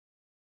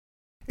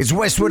It's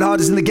Westwood,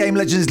 hardest in the game,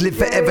 legends live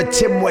forever.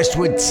 Tim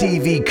Westwood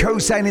TV,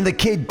 co-signing the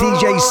kid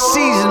DJ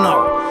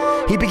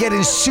Seasonal. He be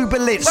getting super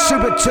lit,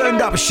 super turned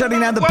up,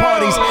 shutting down the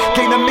parties,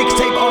 getting the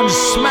mixtape on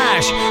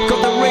smash, got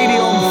the radio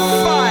on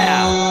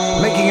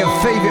fire, making your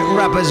favorite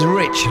rappers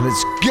rich.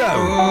 Let's go.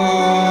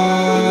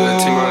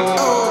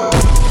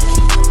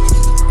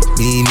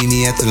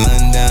 Me at the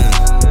London.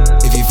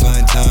 If you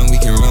find time, we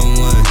can run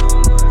one.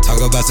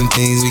 Talk about some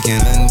things we can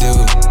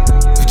undo.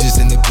 You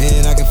just in the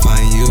pen, I can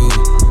find you.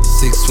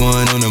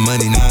 6'1" on the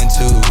money,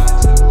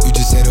 9'2". You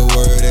just say the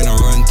word and I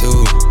run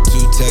through. 2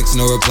 texts,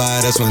 no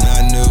reply, that's when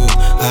I knew.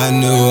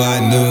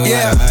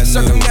 Yeah,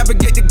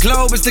 circumnavigate the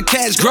globe as the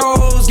cash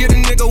grows. Get a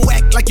nigga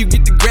whack like you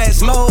get the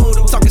grass mowed.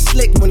 I'm talking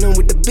slick when I'm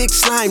with the big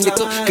slime,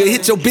 nigga. Could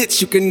hit your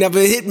bitch, you can never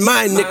hit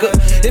mine, nigga.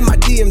 In my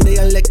DM, they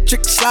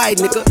electric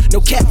slide, nigga.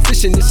 No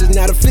catfishing, this is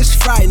not a fish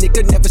fry,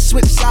 nigga. Never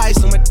switch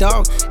sides on my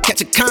dog.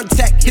 Catch a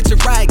contact, hit your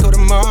ride, go to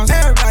Mars.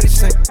 Everybody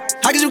say,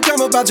 how could you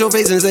come about your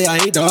face and say I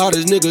ain't the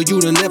hardest nigga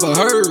you'd have never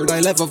heard? I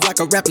left off like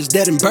a rapper's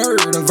dead and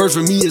bird. A verse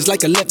for me is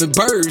like 11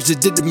 birds.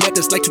 Just did the math,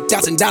 it's like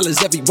 $2,000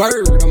 every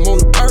word. I'm on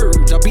the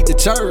purge, I beat the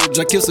church.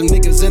 I killed some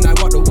niggas and I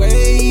walked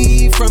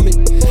away from it.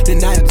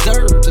 Then I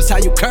observed just how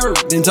you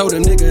curved and told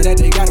a nigga that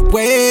they gotta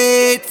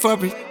wait for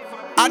it.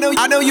 I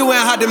know you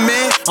ain't hot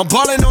demand. I'm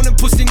ballin' on them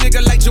pussy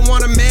nigga like you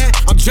want a man.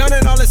 I'm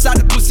drowning all inside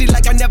the pussy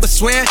like I never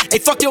swam. Hey,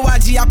 fuck your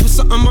IG, I put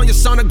something on your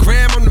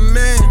sonogram. I'm the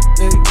man.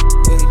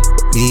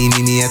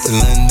 Me at the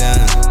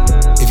London.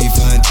 If you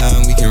find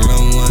time, we can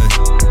run one.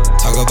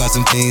 Talk about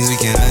some things we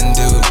can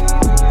undo.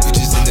 You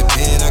just in the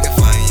pen, I can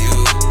find you.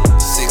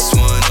 6'1"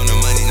 on the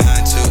money,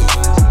 9'2".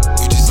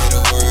 You just say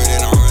the word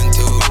and I run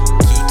through.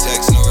 2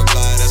 texts, no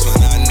reply, that's when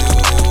I knew.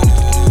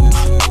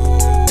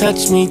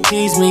 Touch me,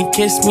 tease me,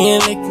 kiss me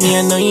and lick me.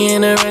 I know you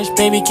in a rush,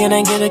 baby, can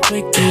I get a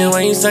quickie? The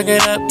way you suck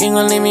it up, you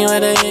gon' leave me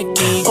with a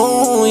hickey.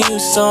 Ooh, you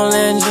so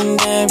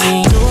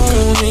legendary.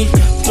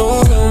 Do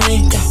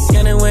me,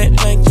 get it wet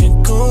like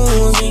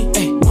jacuzzi.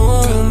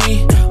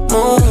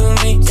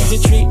 Move me, you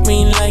treat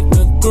me like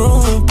a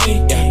groupie.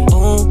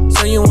 Ooh,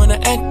 so you wanna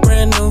act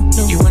brand new?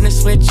 You wanna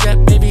switch up,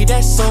 baby,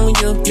 that's on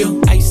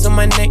you. Ice on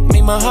my neck,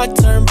 make my heart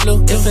turn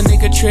blue. If a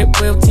nigga trip,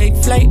 we'll take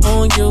flight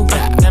on you.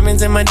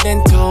 Diamonds in my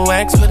dental,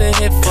 wax with a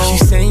hip phone.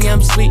 She say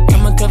I'm sweet,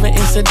 I'ma cover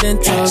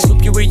incidental.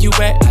 Swoop you where you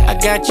at, I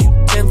got you.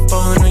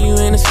 Info, know you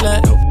ain't a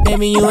slut,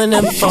 baby, you an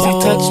info.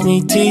 Touch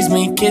me, tease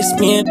me, kiss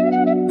me, and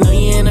know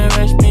you in a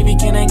rush, baby,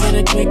 can I get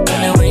a quick?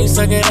 And when you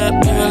suck it up,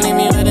 you gon' leave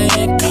me with a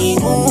hickey.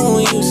 Ooh,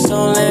 you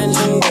so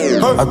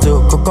legendary. I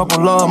took a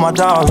couple of my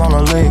dogs on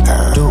a lick.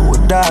 Do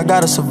or die,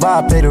 gotta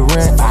survive, pay the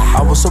rent.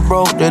 I was so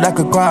broke that I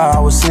could cry, I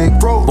was sick.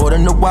 Born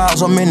in the wild,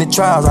 so many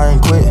trials, I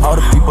ain't quit. All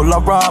the people I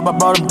robbed, I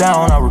brought them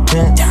down, I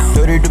repent.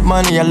 Dirty the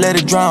money, I let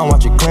it drown,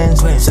 watch it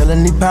cleanse.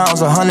 Selling these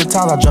pounds 100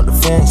 times, I jumped the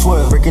fence.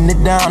 Breaking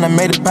it down, I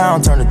made a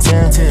pound, turn to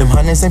 10. Them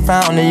hundreds ain't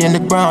found, they in the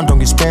ground, don't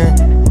get spent.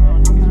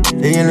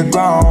 They in the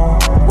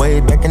ground,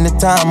 way back in the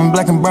time, I'm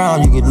black and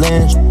brown, you get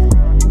lynched.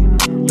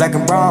 Black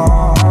and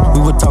brown,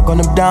 we would talk on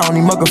them down,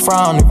 he mug a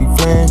frown if he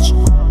flinch.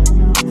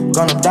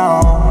 Gun him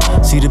down,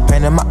 see the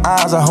pain in my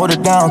eyes, I hold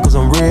it down cause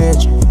I'm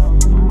rich.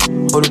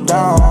 Hold it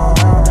down,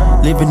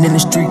 living in the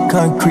street,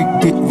 concrete,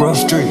 get rough.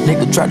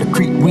 Nigga try to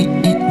creep, we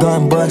eat,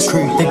 gun bust.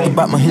 Think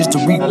about my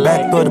history,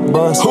 back of the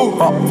bus.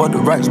 Fought for the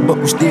rights, but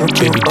we still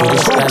kill us. Do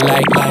this shit I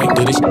like,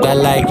 do this shit I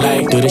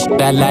like, do this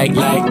shit I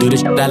like, do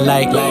this shit I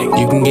like.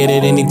 You can get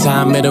it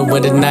anytime, middle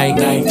of the night.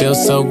 Feel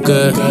so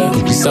good,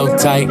 you so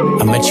tight.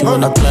 I met you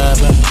in the club,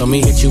 told me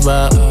hit you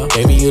up.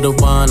 Baby, you the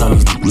one, all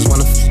these niggas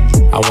wanna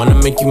I wanna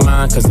make you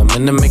mine, cause I'm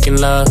into making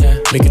love.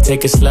 We can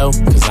take it slow,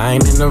 cause I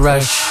ain't in a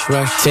rush.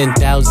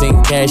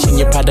 10,000 cash in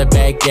your powder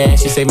bag, yeah.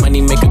 She say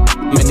money make a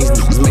many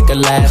niggas make a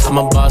laugh. I'm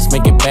a boss,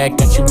 make it back,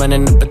 got you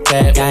running up a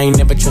tab. I ain't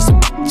never trust a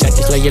bitch, I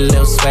just love your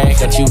little swag.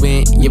 Got you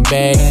in your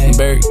bag,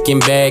 Birkin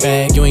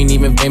bag. You ain't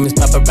even famous,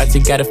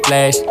 paparazzi got a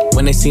flash.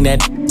 When they seen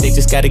that, they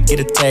just gotta get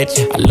attached.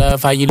 I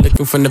love how you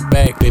looking from the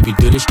back, baby,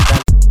 do this shit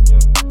I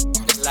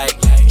like.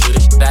 Do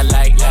this shit I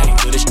like,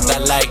 do this shit I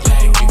like.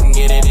 You can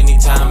get it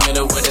anytime,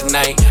 middle of the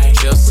night.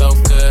 Feel so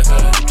good,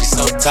 you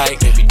so tight,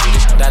 baby, do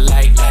this shit I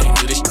like.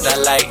 Do this shit I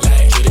like,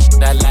 do this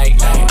shit I like,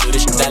 do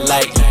this shit I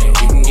like.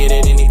 You can get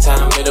it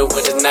anytime, middle of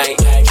the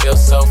night. Feel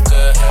so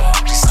good,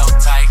 you so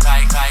tight,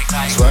 tight.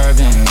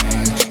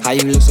 Swerving, how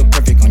you look so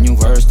perfect on your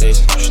worst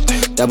days.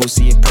 Double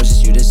C it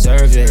purchase, you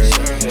deserve it.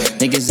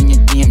 Niggas in your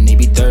DM, they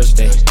be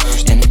thirsty.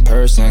 And in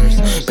person,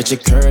 but you're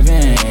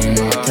curving.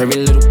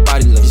 Curvy little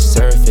body, love your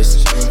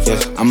surface. Yeah,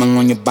 I'm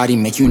along your body,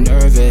 make you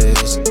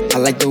nervous. I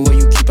like the way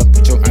you keep up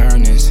with your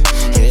earnings.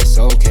 Yeah, it's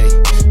okay,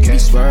 you be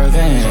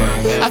swerving.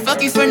 I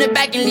fuck you from the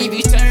back and leave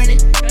you turning.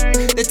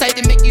 The type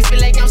to make you feel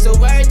like I'm so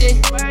worth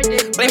it.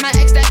 Blame my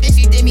ex, that bitch,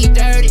 she did me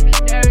dirty.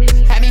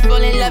 Had me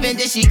fall in love and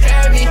then she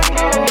curved me.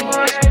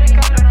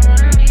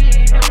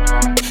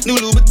 New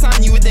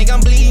Louboutin, you would think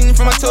I'm bleeding hang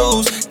from my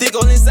toes. Dick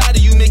all inside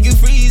of you, make you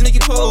freeze, make you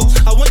pose.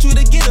 I want you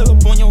to get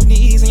up on your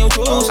knees and your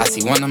toes. I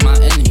see one of my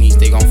enemies,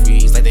 they gon'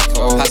 freeze like they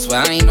cold. I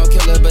swear I ain't no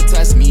killer, but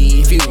test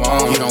me if you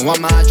want. You don't want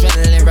my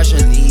adrenaline rush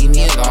and leave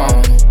me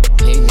alone.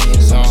 Leave me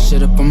alone.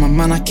 Shit up on my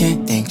mind, I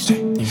can't think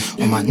straight.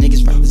 All my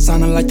niggas rap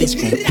designer like they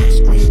scream.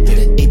 Did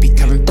an AP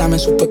covered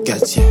diamonds with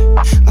baguettes,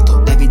 yeah. I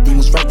thought everything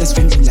was right, that's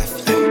when you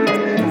left, yeah.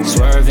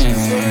 Swerving,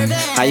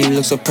 how you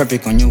look so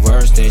perfect on your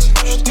worst days.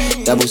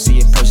 Double C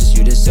it purchase,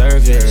 you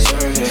deserve it.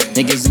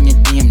 Niggas in your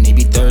DM, they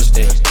be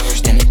thirsty.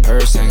 And in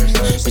person,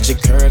 but you're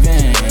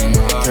curving.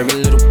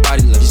 Curvy little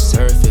body, love your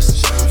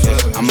surface.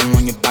 I'm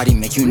on your body,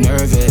 make you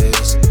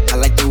nervous. I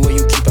like the way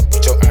you keep up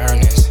with your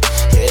earnings.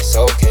 Yeah, it's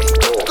okay.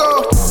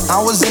 I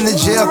was in the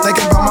jail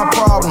thinking about my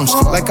problems.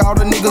 Like all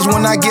the niggas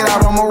when I get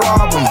out, I'ma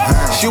rob them.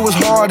 She was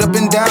hard up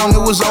and down, it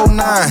was 09.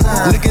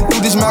 Looking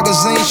through this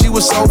magazine, she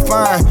was so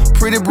fine.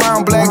 Pretty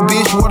brown black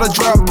bitch, what a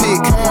drop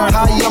pick.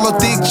 High yellow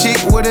thick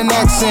chick with an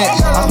accent.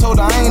 I told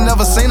her I ain't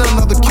never seen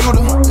another cuter.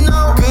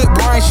 Good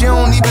brain, she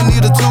don't even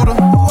need a tutor.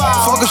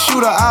 Fuck a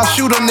shooter, I'll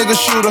shoot a nigga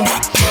shooter.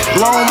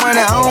 Long money,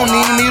 I don't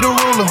even need a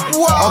ruler.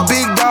 A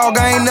big dog,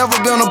 I ain't never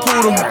been a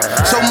poodle.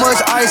 So much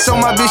ice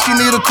on my bitch, she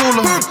need a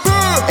cooler.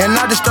 And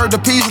I disturb the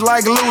peace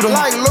like Luda.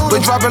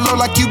 But drop it low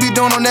like you be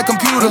doing on that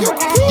computer.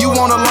 You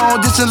want a long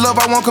distance love,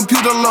 I want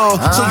computer love.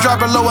 So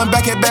drop it low and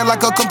back it back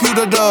like a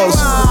computer does.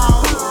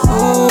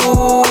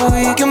 Ooh,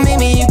 you can meet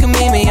me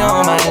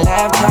on my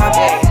laptop.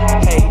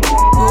 Hey.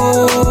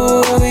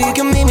 Ooh, you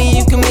can meet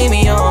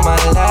me on my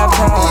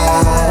laptop.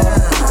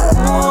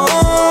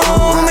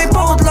 Ooh, we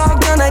both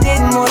logged on, I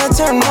didn't wanna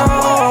turn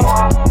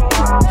off.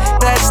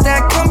 That's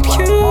that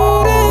computer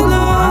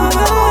love.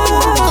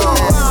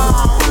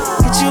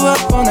 Hit you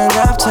up on the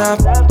laptop.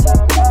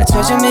 I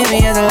told you meet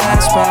me at the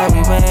last spot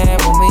we went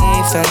when we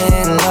fell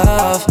in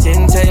love.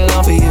 Didn't take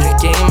long for you to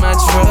gain my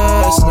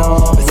trust,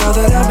 no. With all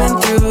that I've been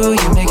through,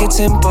 you make it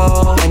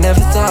simple. I never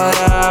thought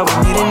I would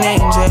meet an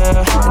angel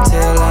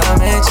until I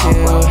met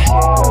you.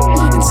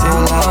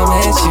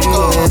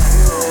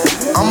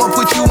 I'ma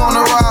put you on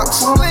the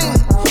rocks.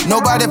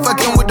 Nobody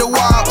fucking with the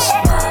wops.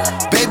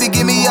 Baby,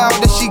 give me all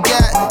that she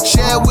got.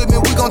 Share it with me,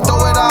 we gon'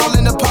 throw it all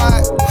in the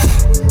pot.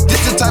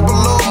 This the type of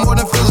love more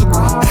than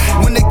physical.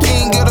 When the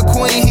king get a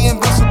queen, he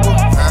invincible.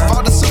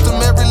 Fought the system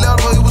every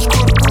level, it was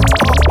critical.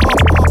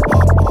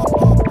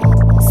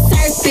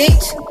 Surf,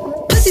 bitch.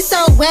 Pussy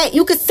so wet,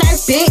 you can surf,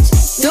 bitch.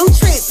 Do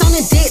tricks on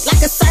the dick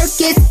like a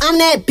circus. I'm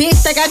that bitch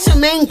that got your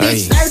main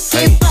bitch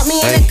lurking. Fuck me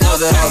in the go.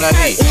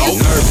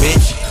 Nerd,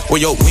 bitch. Where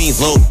your wings,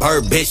 little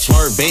bird, bitch.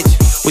 Word, bitch.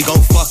 We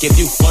gon' fuck if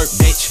you flirt,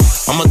 bitch.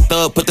 I'm a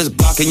thug, put this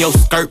Glock in your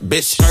skirt,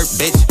 bitch. Skirt,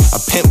 bitch. I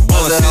pimp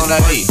bullets,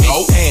 bitch.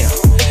 Oh, damn.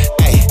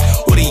 Hey,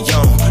 what are you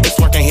on? This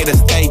work ain't here to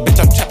stay, bitch.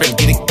 I'm trapping,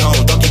 get it gone.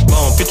 Don't keep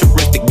on.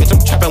 Futuristic, bitch.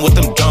 I'm trapping with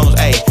them drones.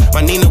 Hey,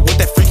 my Nina with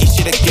that freaky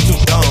shit that get you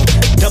gone.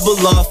 Double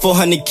off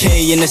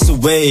 400K and it's a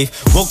wave.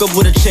 Woke up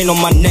with a chain on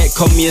my neck,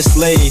 call me a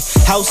slave.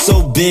 House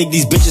so big,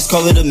 these bitches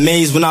call it a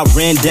maze. When I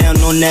ran down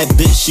on that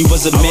bitch, she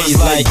was amazed.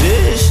 Like,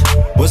 bitch,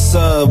 what's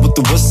up with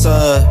the what's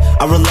up?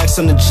 I relax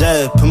on the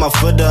jet, put my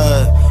foot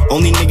up.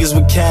 Only niggas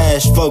with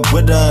cash, fuck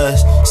with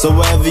us. So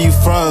wherever you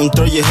from,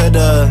 throw your hood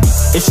up.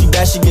 If she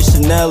bad, she get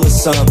Chanel or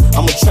some.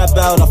 I'ma trap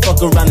out, I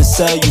fuck around and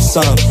sell you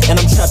some. And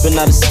I'm trapping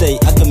out of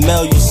state, I can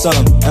mail you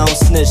some. I don't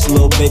snitch,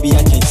 little baby,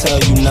 I can't tell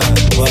you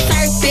nothing. But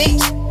surf, bitch.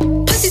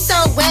 Pussy so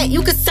wet,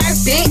 you can surf,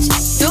 bitch.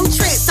 Do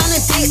tricks on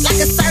the dick like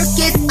a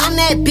circus. I'm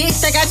that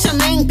bitch that got your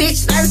main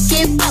bitch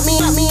lurking. Fuck me.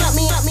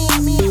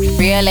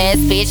 Real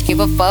ass bitch, give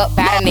a fuck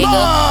about a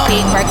nigga.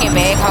 Big Birkin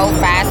bag, hold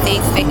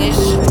 5-6 figures.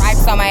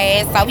 Stripes on my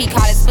ass, so he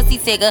call his pussy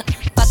tigger.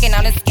 Fucking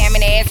on a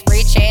scamming ass,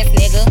 rich ass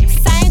nigga.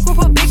 Same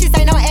group of bitches,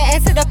 ain't no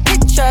ass to the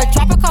picture.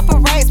 Drop a couple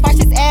racks, watch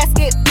his ass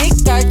get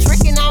bigger.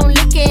 Tricking on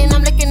licking,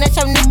 I'm looking at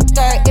your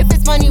nigga. If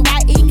it's money,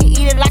 why he can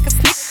eat it like a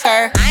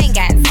snicker? I ain't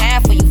got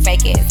time for you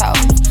fake ass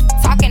hoes.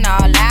 Talking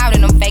all loud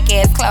in them fake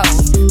ass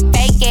clothes.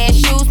 Fake ass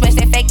shoes, match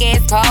that fake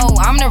ass gold.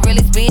 I'm the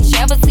realest bitch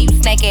ever, see you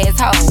snake ass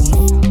hoes.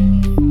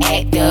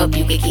 Act up,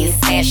 you could get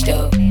snatched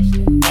up.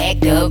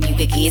 Act up, you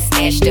could get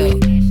snatched up.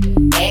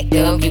 Act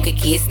up, you could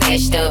get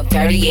snatched up.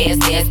 Dirty ass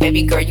ass,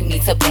 baby girl, you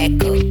need to back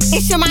up.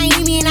 It's your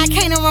Miami and I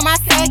can't run my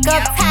stack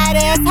up. Tired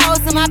ass hoes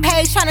in my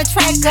page tryna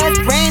track us.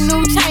 Brand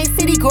new chain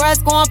city girls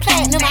going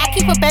platinum. I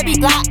keep a baby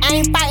Glock,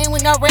 I ain't fighting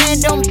with no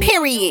random,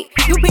 period.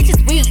 You bitches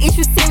weak, is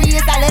you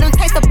serious? I let him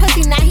taste the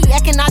pussy, now he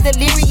acting all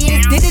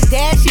delirious. Did a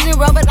dash, she didn't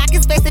rub it like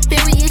his face is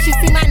furious. You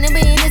see my number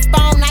in his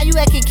phone, now you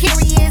acting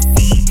curious.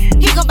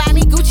 He gon' buy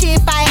me Gucci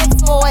if I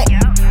ask for it.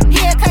 He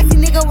a classy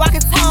nigga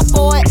walking Tom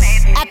for it.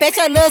 I bet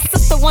your little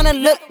sister wanna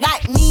look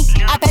like me.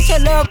 I bet your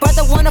little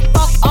brother wanna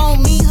fuck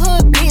on me.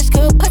 Hood bitch,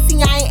 good pussy,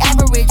 I ain't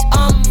average.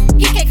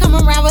 He can't come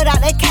around without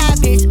that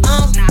cabbage.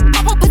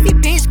 Pop a pussy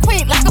bitch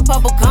quick like a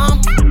bubble gum.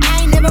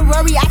 I ain't never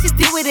worry, I just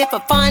deal with it for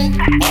fun.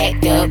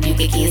 Act up, you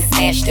could get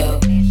snatched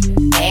up.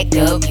 Act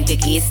up, you could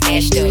get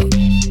snatched up.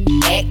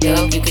 Act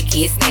up, you could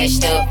get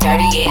snatched up.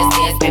 Dirty ass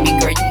ass, baby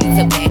girl, you need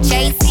to back.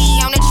 JC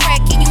on the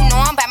track, and you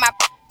know I'm by my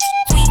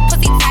sweet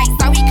pussy tight,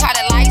 so he caught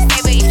a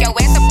lifesaver. If your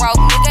ass a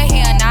broke nigga,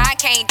 hell nah, I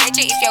can't ditch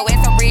it. If your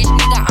ass a rich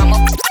nigga, I'm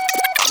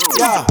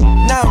Yeah,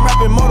 now I'm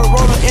rapping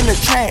Motorola in the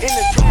trash.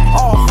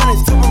 All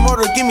hundreds, top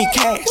motor, give me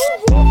cash.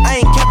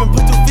 I ain't capping,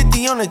 put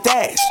 250 on the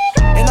dash.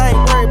 And I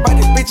ain't worried about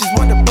these bitches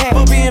want the bag.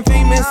 For being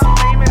famous,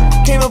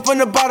 came up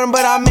from the bottom,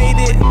 but I made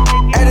it.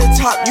 At the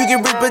top, you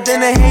get rich, but then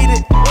they hate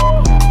it.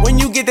 When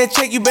you get that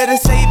check, you better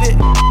save it.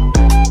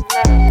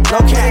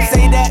 No, can't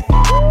say that.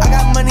 I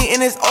got money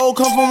and it's old,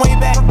 come from way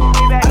back.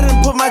 I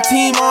done put my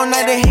team on,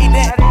 now they hate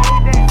that.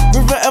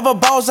 We're forever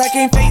balls, I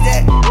can't fake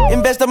that.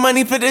 Invest the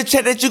money for the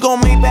check that you gon'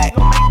 make back.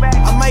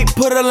 I might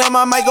put a lamb,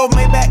 I might go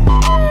Maybach.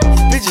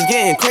 Bitches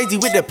getting crazy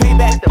with the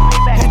payback.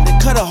 Had to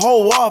cut a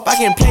hole off, I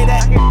can play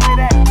that.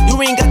 You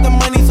ain't got the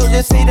money, so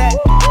just say that.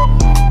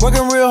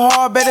 Working real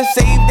hard, better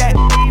save that.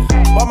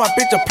 Bought my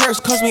bitch a purse,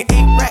 cost me 8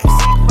 racks.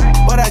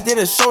 But I did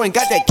a show and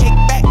got that kick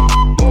back.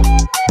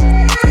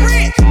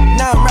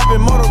 Now I'm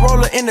rapping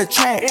Motorola in the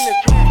trash.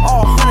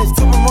 All hundreds,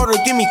 top motor,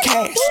 give me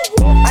cash.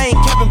 I ain't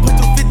capping, put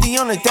 250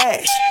 on the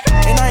dash.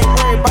 And I ain't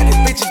worried about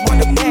these bitches want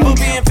the bag. For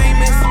being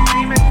famous,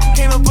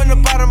 came up from the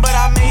bottom, but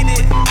I made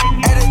it.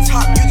 At the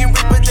top, you get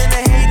rich, but then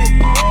they hate it.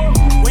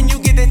 When you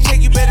get that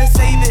check, you better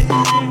save it.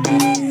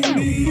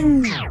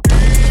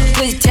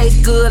 Pussy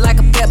taste good like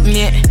a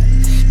peppermint.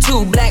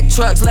 2 black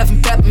trucks left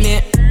in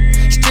peppermint.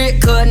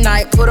 Strip cut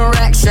night, put on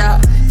rack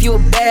shop. If you a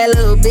bad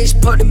little bitch,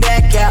 put the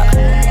back out.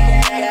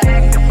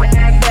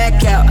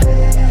 Back out.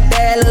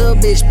 Bad little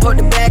bitch, put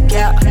the back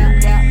out.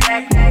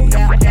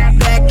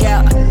 Back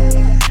out.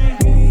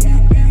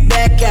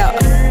 Back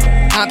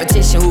out.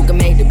 Competition, who can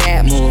make the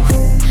bad move?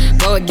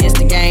 Go against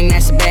the gang,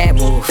 that's a bad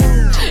move.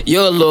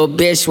 You're a little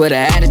bitch with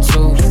an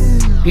attitude.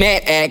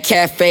 Met at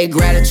Cafe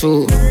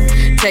Gratitude.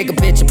 Take a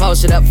picture,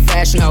 post it up for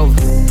Fashion Over.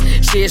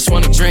 She just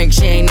wanna drink,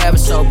 she ain't never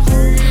sober.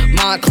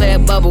 Montclair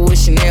bubble with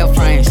Chanel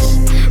frames.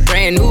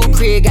 Brand new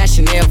crib, got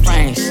Chanel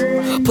frames.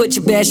 Put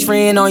your best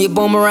friend on your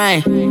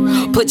boomerang.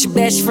 Put your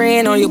best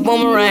friend on your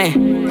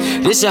boomerang.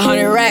 This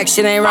 100 racks,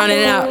 it ain't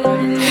running out.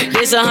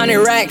 This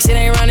 100 racks, it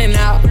ain't running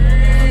out.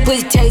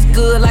 Pussy taste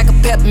good like a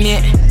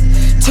peppermint.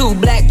 2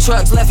 black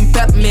trucks left in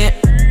peppermint.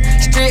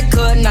 Strip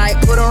cut night,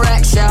 put on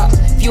rack shop.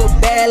 If you a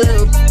bad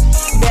little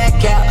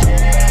back out.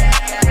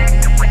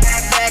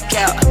 Back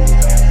out.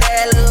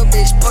 Bad little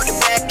bitch, put the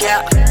back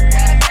out.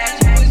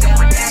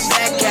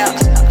 Back out.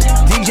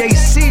 DJ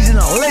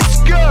Seasonal, let's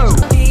go.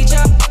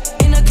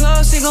 In the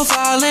club, she gon'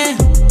 fall in.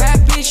 Bad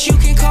bitch, you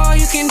can call,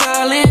 you can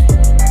dial in.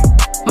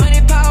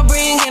 Money, power,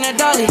 bring in a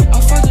dolly. I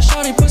fucked the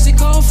shorty, pussy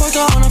cold, fucked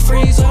her on a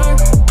freezer.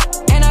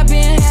 And I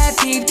been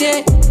happy,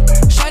 dead.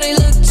 Shorty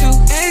look too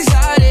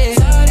exotic.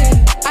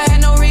 I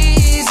had no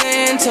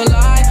reason to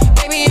lie.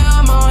 Baby,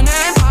 I'm on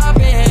and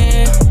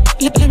poppin'.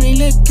 Let me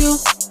lick you.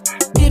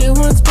 Hit it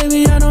once,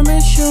 baby, I don't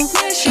miss you.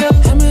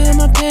 Hammer in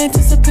my pants,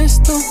 it's a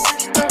pistol.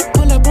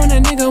 Pull up on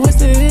that nigga, what's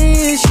the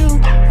issue?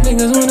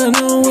 Niggas wanna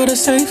know what a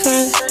safe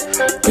at.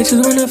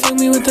 Bitches wanna fuck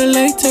me with the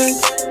latex.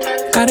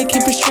 Gotta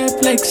keep it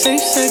strapped like safe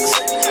sex.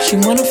 She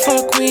wanna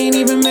fuck, we ain't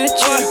even met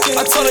yet.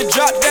 I told her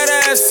drop that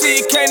ass, see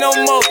you can't no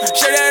more.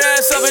 Shake that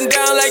ass up and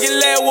down like your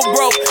leg was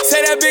broke. Say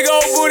that big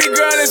old booty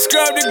girl and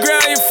scrub the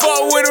ground. You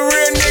fuck with a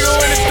real nigga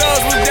when the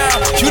thugs was down.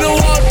 You done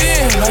walked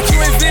in like you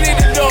invented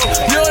the door.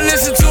 You don't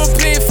listen to a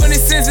plea from the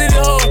sensitive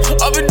hoe.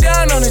 Up and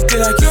down on it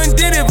like you ain't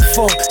did it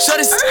before. Show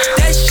this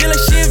that shit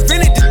like she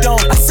invented the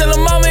dome. I tell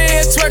her mama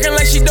here twerking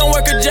like she don't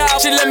work a job.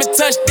 She let me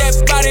touch that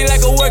body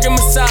like a working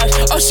massage.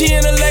 Oh, she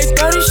in her late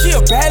 30s, she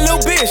a bad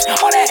little bitch.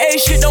 All that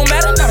age shit don't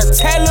matter, not a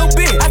tad little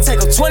bit. I take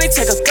her 20,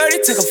 take her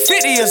 30, take her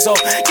 50 years old.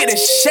 Get her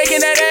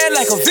shaking that ass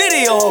like a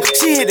video.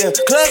 She hit the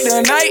club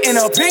the night in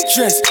a pink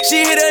dress.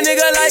 She hit a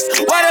nigga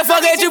like, why the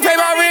fuck ain't you pay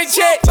my rent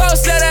check?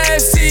 Bounce that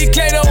ass, see you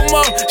can't no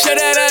more. Shut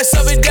that ass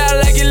up and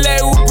down like your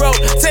leg was broke.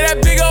 Take that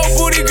big old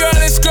booty girl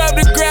and scrub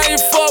the ground. You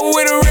fuck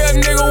with a real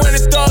nigga when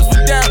the thugs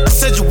were down. I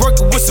said you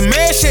working with some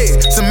man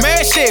shit, some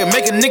man shit.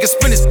 Make a nigga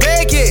spin his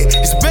bag, yeah,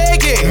 his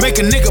bag, yeah. Make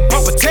a nigga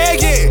pop a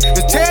tag, yeah,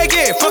 his tag,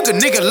 yeah. Fuck a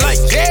nigga like,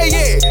 yeah,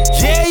 yeah,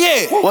 yeah,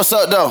 yeah. What's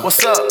up, though?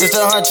 What's up? It's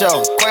the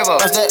Huncho. Quavo.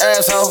 That's that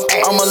asshole.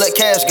 I'ma let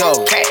cash go.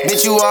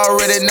 Bitch, you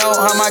already know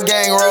how my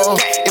gang roll.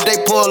 If they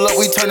pull up,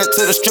 we turn it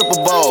to the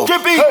stripper bowl.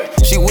 Strippy. Hey.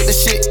 She with the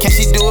shit, can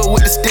she do it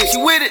with the stick? She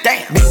with it.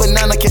 Damn. Big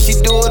banana, can she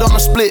do it on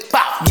the split?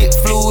 Bow. Get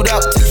flued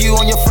out, take you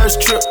on your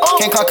first trip.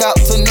 Can't clock out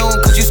till noon,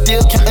 cause you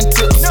still counting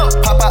tips. No.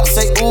 Pop out,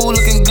 say, ooh,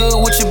 looking good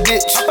with your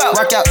bitch.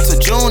 Rock out to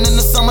June in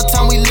the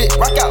summertime, we lit.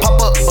 Rock out.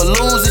 Pop up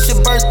balloons, it's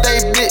your birthday,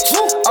 bitch.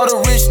 All the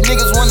rich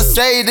niggas wanna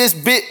say this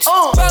bitch.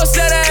 Bounce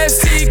that ass,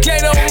 see you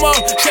can't no more.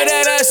 Shut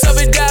that ass up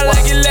and down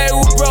like your leg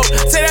was broke.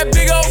 Take that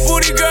big old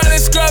booty girl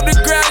and scrub the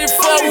ground. You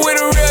fuck with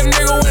a real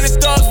nigga when the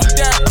thugs was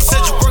down. I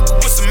said you working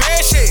with some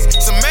man shit,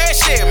 some man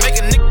shit. Make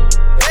a nigga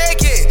bag,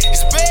 yeah,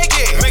 it's bag,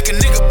 yeah. Make a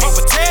nigga pop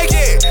a tag,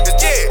 yeah, it's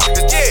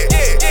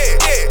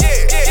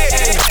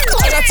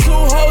I got 2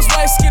 hoes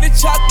like skinny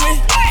chocolate.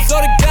 Throw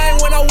the gang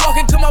when I walk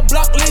into my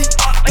block list.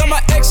 Got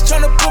my ex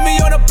tryna put me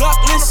on a block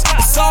list.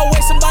 It's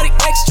always somebody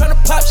ex tryna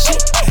pop shit.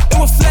 It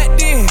was flat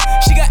then,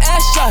 she got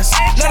ass shots.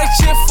 Now they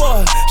cheer for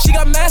her, she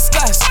got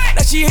mascots.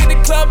 Now she hit the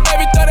club,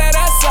 baby, throw that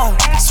ass out.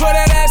 Swear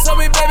that ass on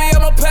me, baby,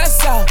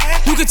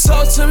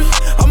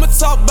 I'ma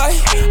talk, babe.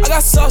 I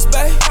got sauce,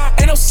 babe.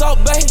 Ain't no salt,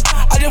 babe.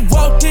 I just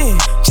walked in,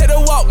 check the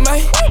walk,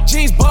 man.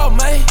 Jeans ball,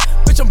 man.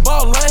 Bitch, I'm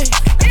ballin'.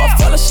 If I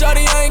fell a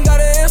shawty, I ain't got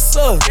an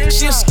answer.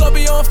 She a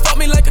Scorpio and fuck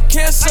me like a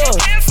cancer.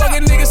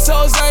 Fucking niggas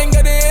hoes, I ain't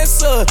got an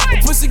answer.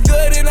 The pussy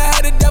good and I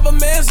had to dab a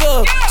man's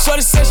up.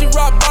 Shorty said she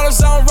rock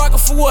bottles, I don't rock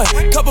it for what?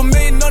 Couple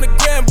million on the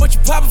gram, but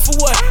you poppin' for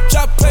what?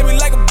 Drop play me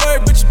like a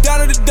bird, bitch, you down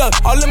to the duck.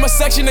 All in my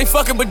section, they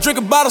fucking but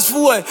drinking bottles for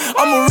what?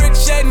 I'm a rich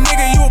ass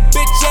nigga, you a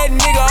bitch ass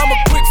nigga. I'm a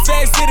quick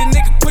fast hitter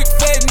nigga, quick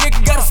fast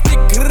nigga. Got a stick,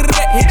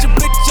 hit your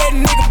bitch ass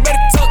nigga.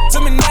 Better talk to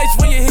me nice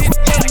when you hit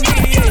that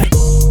nigga, yeah.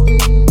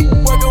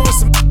 Working with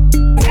some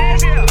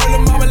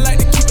little mama like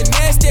to keep it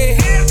nasty.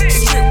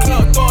 Strip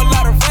club, throw a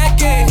lot of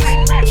racket.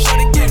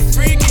 Shawty get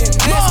freaky and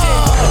nasty.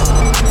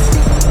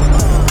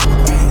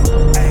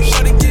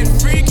 Shawty get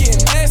freaky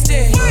and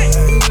nasty.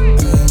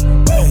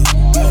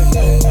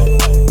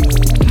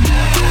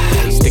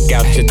 Stick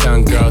out your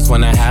tongue, girls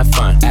wanna have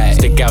fun.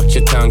 Stick out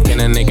your tongue, can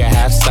a nigga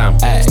have some?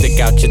 Stick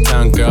out your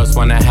tongue, girls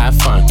wanna have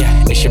fun.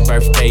 It's your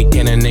birthday,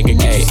 can a nigga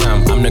get you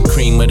some? I'm the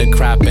cream of the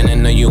crop and I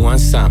know you want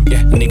some.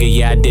 Nigga,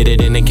 yeah, I did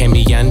it and it can't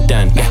be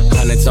undone.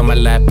 Hundreds on my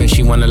lap and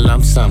she wanna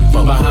lump some.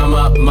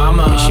 Bahama,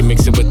 mama, and she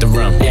mix it with the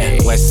rum.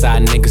 West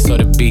side nigga, so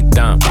the beat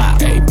thump.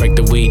 Break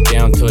the weed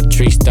down to a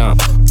tree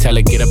stump. Tell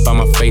her get up on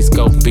my face,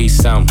 go be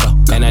some.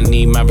 And I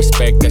need my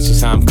respect, that's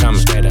just how I'm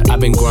coming. I've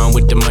been growing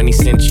with the money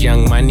since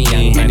young money.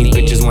 Many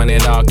bitches want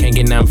it all, can't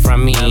get none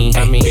from me.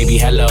 Baby,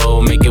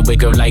 hello, make it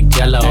wiggle like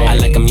jello. I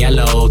like them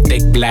yellow,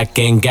 thick, black,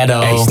 and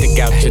ghetto. Stick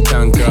out your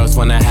tongue, girls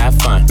wanna have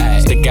fun.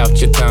 Stick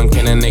out your tongue,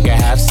 can a nigga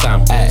have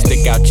some?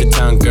 Stick out your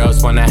tongue,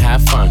 girls wanna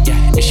have fun.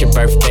 It's your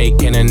birthday,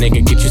 can a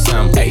nigga get you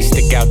some?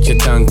 Stick out your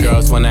tongue,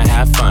 girls wanna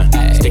have fun.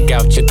 Stick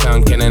out your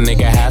tongue, can a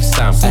nigga have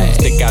some?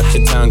 Stick out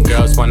your tongue,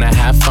 girls wanna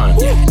have fun.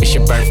 It's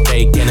your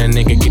birthday, can a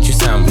nigga get you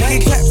some?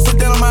 Make it clap, sit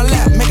down on my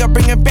lap, make her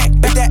bring it back.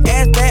 Make that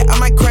ass back, I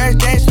might crash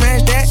that,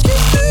 smash that.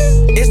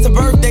 It's the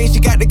birthday, she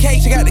got the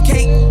cake, she got the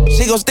cake.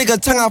 She gon' stick her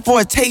tongue out for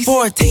a taste,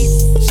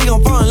 She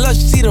gon' fall in love,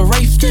 she see the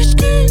race.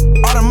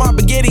 All the mob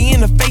spaghetti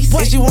in the face.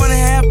 If she wanna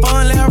have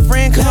fun, let her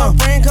friend come.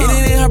 It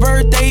ain't her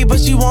birthday, but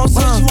she wants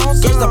some.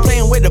 Girls stop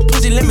playing with the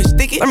pussy, let me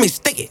stick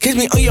it. Kiss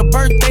me on your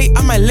birthday,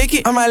 I might lick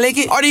it.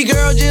 All these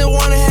girls just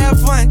wanna have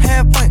fun.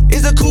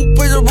 It's a coupe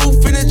with a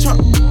roof in the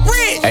trunk.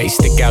 Hey,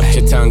 stick out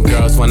your tongue,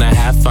 girls wanna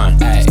have fun.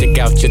 Stick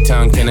out your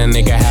tongue, can a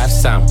nigga have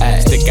some?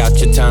 Stick out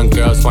your tongue,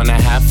 girls wanna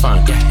have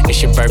fun.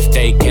 It's your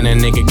birthday, can a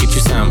nigga get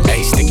you some?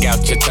 Hey, stick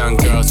out your tongue,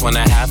 girls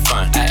wanna have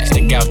fun.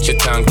 Stick out your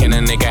tongue, can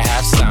a nigga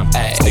have some?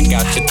 Stick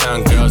out your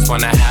tongue, girls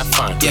wanna have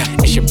fun.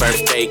 It's your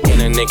birthday, can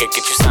a nigga get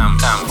you some?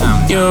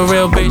 You a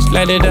real bitch,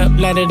 light it up,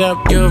 light it up.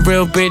 You a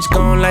real bitch,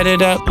 gon' light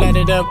it up, light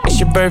it up. It's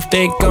your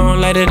birthday, gon'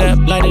 light it up,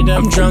 light it up.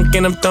 I'm drunk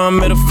and I'm throwing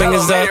middle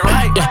fingers up.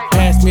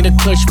 Pass me the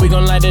kush, we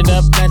gon' light it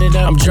up, light it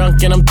up. I'm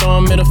drunk and I'm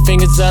throwing middle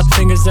fingers up,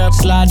 fingers up.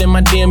 Slide in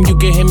my DM, you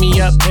can hit me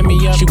up, hit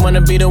me up. She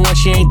wanna be the one,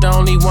 she ain't the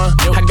only one.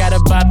 I got a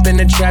bop in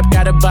the trap,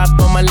 got a bop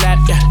on my lap.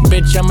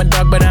 Bitch, I'm a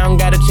dog, but I don't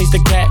gotta chase the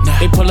cat.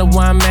 They pull a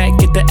wine mat,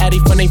 get the addy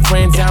from they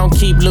friends. I don't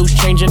keep loose,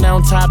 changing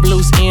on top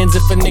loose ends.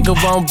 If a nigga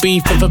won't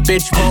beef, if a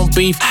bitch won't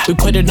beef, we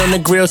put it on the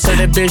grill, sell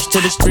that bitch to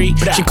the street.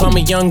 She call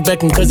me Young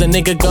Beckham, cause a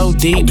nigga go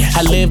deep.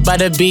 I live by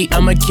the beat,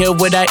 I'ma kill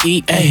what I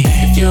eat. Ay.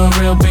 If you a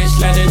real bitch,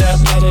 light it up,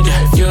 light it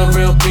up. If you a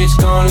real bitch,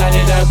 gon' light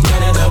it up,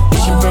 light it up.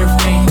 It's your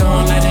birthday,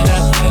 gon' light it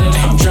up, light it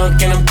up. I'm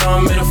drunk and I'm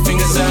throwing middle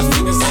fingers up,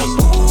 fingers up.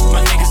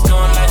 My niggas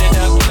gon' light it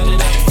up, light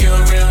it up. If you a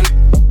real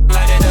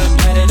light it up,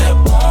 light it up.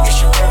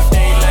 It's your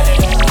birthday, light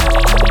it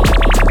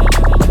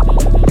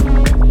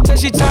up. Said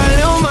she tired,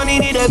 little money,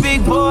 need a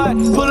big boy.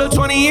 Pull up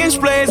 20-inch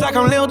blades like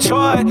I'm Lil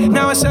Troy.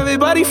 Now it's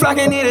everybody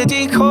flocking, need a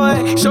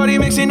decoy. Shorty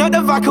mixing up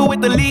the vodka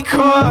with the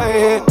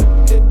liquor.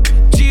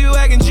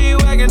 G-Wagon,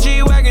 G-Wagon,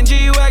 G-Wagon,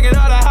 G-Wagon.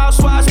 All the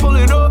housewives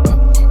pulling up.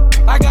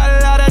 I got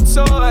a lot of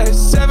toys.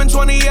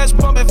 720S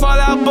pumping Fall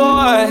Out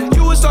Boy.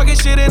 You was talking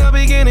shit in the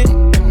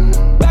beginning.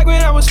 Back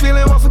when I was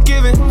feeling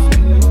unforgiving.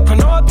 I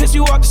know I pissed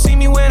you off to see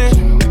me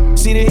winning.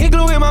 See the hit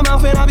glue in my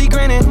mouth and I be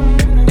grinning.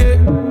 Yeah.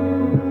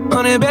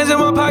 100 bands in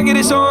my pocket,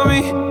 it's on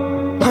me.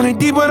 100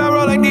 deep when I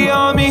roll like the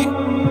army.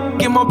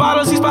 Get more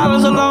bottles, these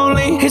bottles are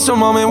lonely. It's a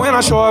moment when I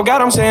show up,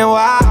 God, I'm saying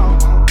wow.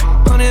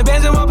 100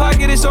 bands in my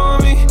pocket, it's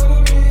on me.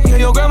 Yeah,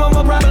 your grandma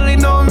will probably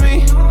know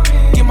me.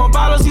 Get more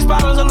bottles, these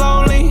bottles are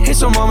lonely.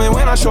 It's a moment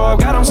when I show up,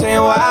 God, I'm saying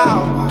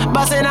wow.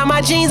 Bustin' out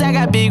my jeans, I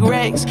got big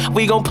racks.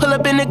 We gon' pull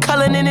up in the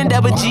Cullinan and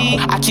double G.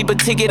 I keep a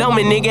ticket on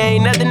me, nigga,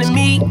 ain't nothing to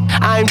me.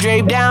 I'm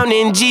draped down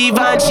in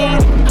Givenchy.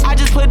 I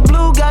just put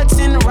blue guts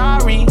in the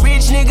Rari.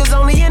 Rich niggas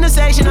only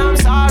intersection, I'm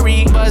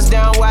sorry. Bust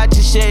down, watch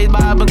your shades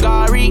by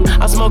Bulgari.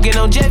 I'm smoking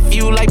on jet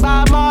fuel like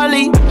Bob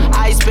Marley.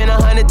 I spent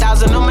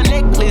 100,000 on my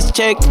necklace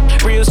check.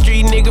 Real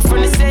street nigga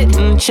from the set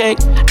and check.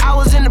 I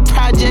was in the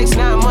projects,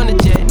 now I'm on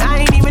the jet. I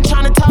ain't even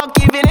tryna talk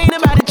if it ain't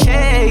about a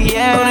check,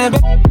 yeah.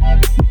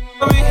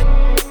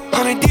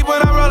 100 deep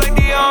when I roll like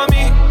the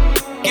army.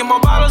 Get more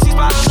bottles, these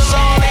bottles are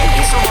lonely.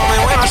 It's a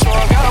moment when I show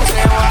up, God, I'm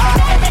saying wow.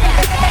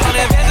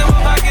 100 bands in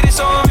my pocket, it's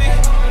on me.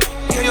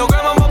 Yeah, your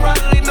grandma will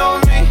probably know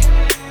me.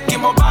 Get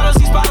more bottles,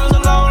 these bottles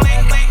are lonely.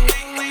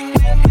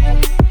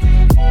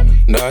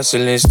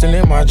 hustling still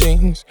in my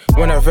jeans.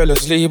 When I fell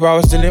asleep, I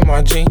was still in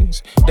my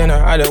jeans. Then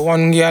I had a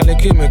one girl that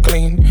keep me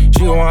clean.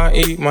 She wanna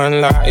eat,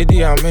 man, like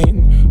Eddie, I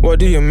mean. What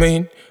do you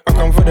mean? I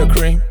come for the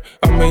cream.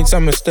 I made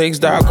some mistakes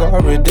that I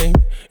gotta redeem.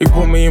 You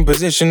put me in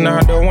position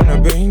I don't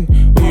wanna be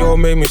in. We all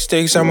made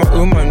mistakes, I'm a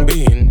human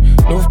being.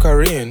 North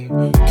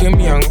Korean, Kim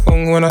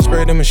Jong-un when I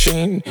spray the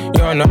machine.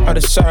 You're on the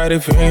other side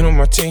if you ain't on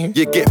my team.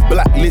 You get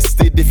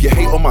blacklisted if you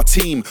hate on my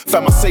team.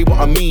 Fam, I say what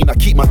I mean, I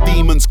keep my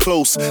demons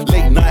close.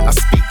 Late night, I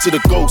speak to the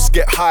ghosts.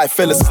 Get high,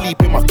 fell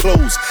asleep in my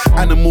clothes.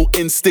 Animal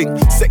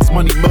instinct, sex,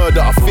 money,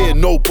 murder, I fear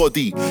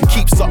nobody.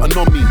 Keep something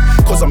on me,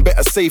 cause I'm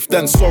better safe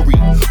than sorry.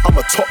 I'm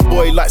a top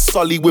boy like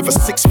Sully with a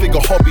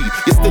 6-figure hobby.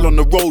 You're still on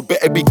the road,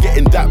 better be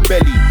getting that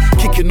belly.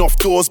 Kicking off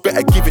doors,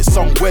 better give it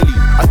some welly.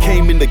 I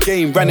came in the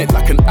game, ran it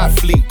like an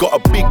athlete. Got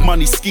a big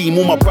money scheme,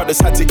 all my brothers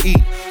had to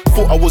eat.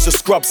 Thought I was a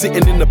scrub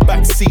sitting in the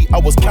back seat. I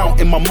was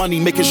counting my money,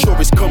 making sure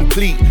it's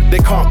complete. They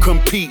can't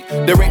compete,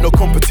 there ain't no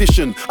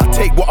competition. I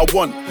take what I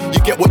want,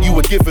 you get what you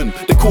were given.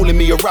 They're calling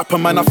me a rapper,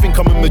 man, I think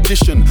I'm a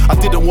magician. I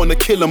didn't want to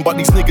kill them, but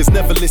these niggas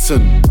never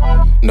listen.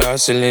 The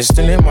hustling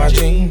still in my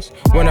jeans.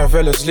 When I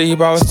fell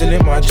asleep, I was still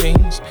in my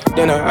jeans.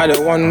 Then I had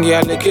a one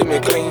girl that keep me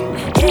clean.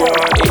 She wanna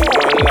eat,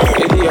 man, like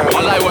Eddie, I mean.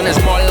 All I want is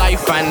more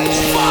life and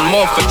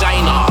more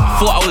vagina.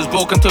 Thought I was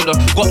broken till the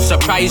got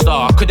surprised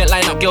her. Couldn't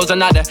line up girls and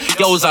now the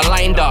girls are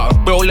lined up.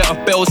 Bro, little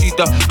bells, he's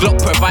the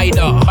Glock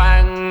provider.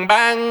 Bang,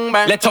 bang,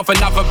 bang. Let off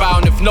another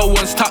round. If no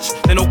one's touched,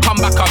 then he'll come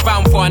back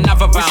around for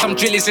another round. With some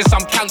drillies and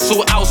some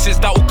cancelled houses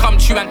that will come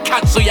to you and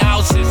cancel your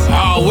houses.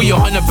 Oh, what you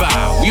on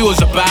about? We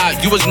was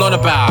about, you was not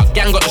about.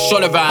 Gang got the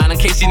shot around in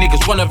case you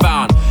niggas run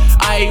around.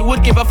 I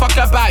would give a fuck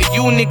about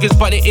you niggas,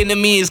 but the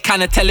enemy is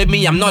kinda telling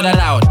me I'm not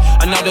allowed.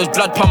 And now there's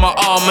blood from my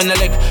arm and the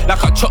leg,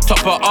 like I chopped up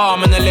her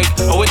arm and the leg.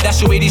 I would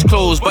dash away these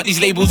clothes, but these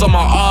labels on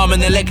my arm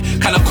and the leg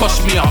kinda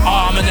cost me an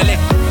arm and the leg.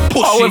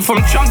 Pussy. I went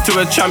from champ to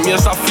a champ,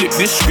 yes, I flipped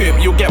this script.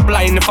 You'll get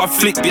blind if I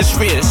flick this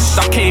wrist.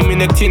 I came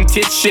in a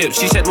tinted ship.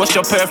 She said, what's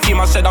your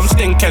perfume? I said, I'm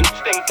stinking.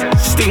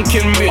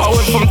 Stinking rich. I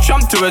went from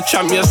champ to a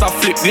champ, yes, I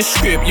flipped this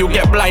script. You'll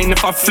get blind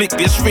if I flick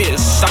this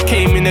wrist. I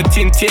came in a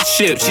tinted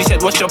ship. She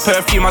said, what's your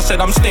perfume? I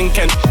said, I'm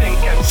stinking.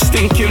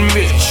 Stinking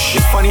rich.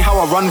 It's funny how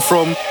I run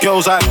from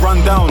girls I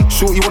run down.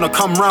 Shorty wanna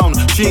come round,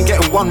 she ain't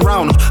getting one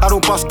round. I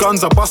don't bust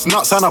guns, I bust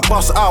nuts and I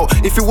bust out.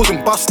 If it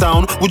wasn't bust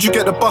down, would you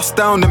get the bust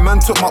down? The man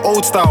took my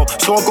old style,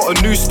 so I got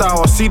a new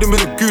style. I see them in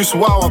a goose,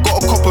 wow, I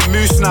got a copper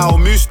moose now.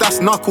 Moose, that's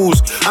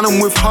knuckles, and I'm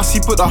with Hussy,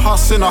 put the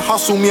hus in a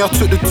hustle me. I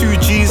took the 2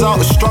 G's out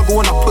of struggle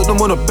and I put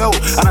them on a belt.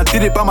 And I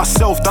did it by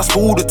myself, that's for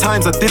all the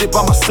times I did it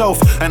by myself.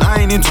 And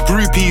I ain't into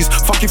groupies,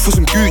 fuck it for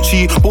some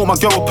Gucci. Bought my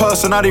girl a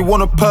purse and now they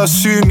wanna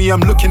pursue me. I'm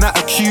looking at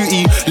a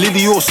cutie,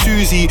 Lily or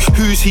Susie.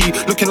 Who's he?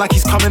 Looking like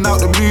he's coming out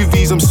the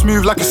movies. I'm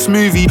smooth like a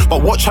smoothie,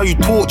 but watch how you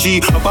talk,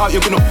 G. About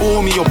you're gonna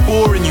bore me, you're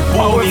boring, you bore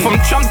me. I went from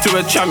champ to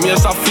a champ,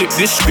 yes, I flipped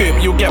this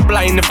script. You'll get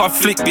blind if I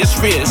flick this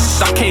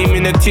wrist. I came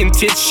in a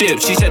tinted ship.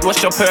 She said,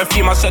 what's your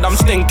perfume? I said, I'm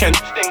stinking.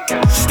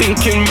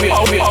 Stinking rich.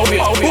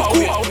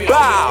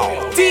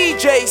 Bow,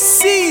 DJ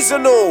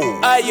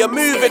Seasonal. Are you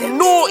moving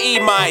naughty,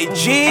 my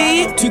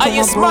G?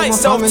 It's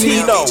myself,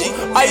 Tino.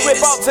 We're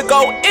about to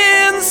go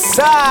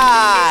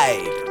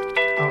inside.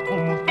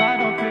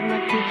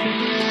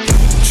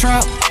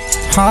 Trap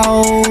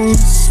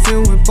house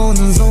filled with bones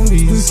and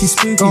zombies.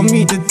 Gon'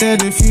 meet the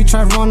dead if you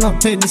try run up,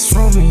 take this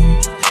from me.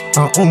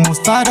 I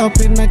almost died up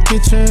in the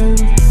kitchen.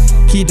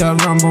 Keep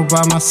that Rambo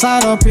by my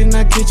side up in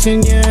the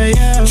kitchen, yeah,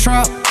 yeah.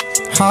 Trap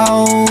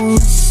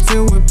house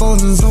filled with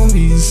bones and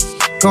zombies.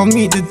 Gon'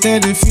 meet the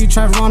dead if you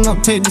try run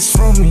up, take this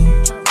from me.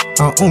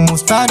 I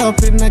almost died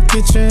up in the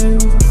kitchen.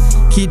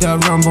 Keep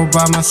that Rambo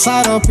by my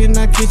side up in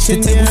the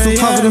kitchen, yeah, yeah.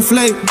 Covered in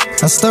flake.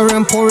 I stir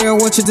and pour it, I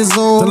watch it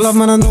dissolve. The love,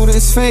 man, I know that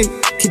it's fake.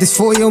 Keep this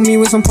 40 on me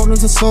with some problems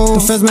to solve.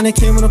 The feds, man, they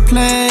came on a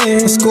plane.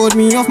 They scored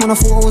me off, man, I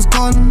thought I was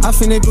gone. I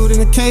think they building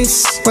a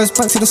case, but it's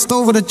back to the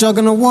stove with a jug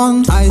and a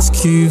wand. Ice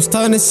cubes,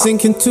 turn it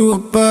sink into a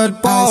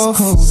bird bath.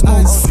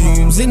 Ice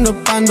fumes in the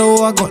bando,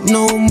 I got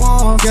no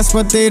more. Guess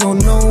what, they don't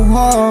know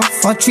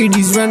half. I treat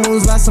these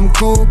rentals like some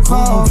gold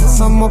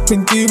cars. I'm up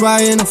in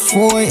Dubai in a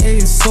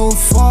 488, it's so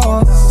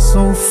far,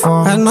 so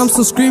far. And I'm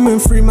still screaming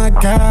free my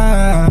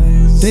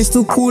guys. They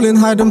still calling,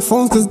 hide them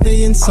phones cause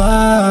they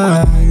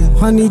inside.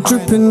 Honey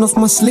dripping off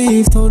my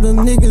sleeve, told them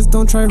niggas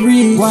don't try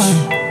reach.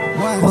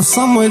 Why? Or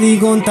somebody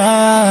gon'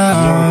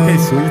 die. Yo,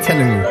 Piss, what you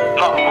telling me?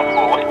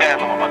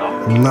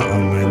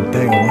 Nothing, man.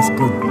 Dang, what's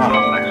good?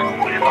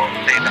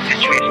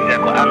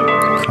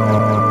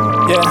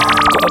 Yeah,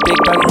 got a big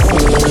bang.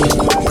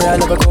 Pray I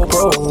never go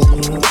broke.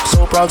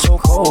 So proud, so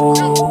cold.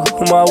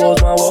 My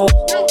walls, my walls.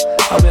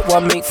 I whip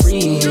one, make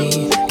 3.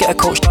 Get a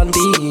coach done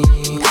B.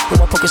 With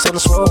my pockets on the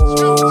swole.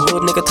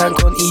 Hood nigga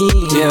tank on E.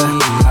 Yeah,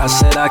 I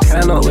said I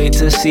cannot wait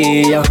to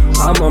see ya.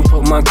 I'ma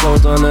put my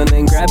clothes on and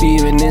then grab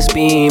you in this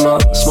beamer.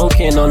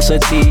 Smoking on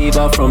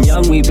sativa. From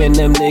young we been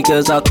them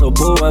niggas out to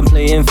ball and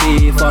playing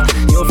FIFA.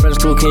 Your friends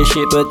talking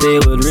shit but they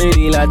would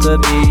really like to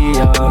be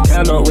ya.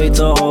 Cannot wait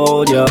to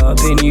hold ya.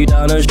 Pin you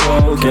down and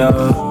stroke ya.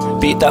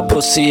 beat that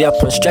pussy up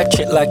and stretch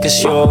it like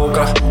it's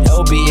yoga.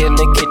 LB in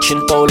the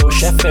kitchen, Bolo,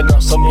 chefing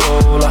up some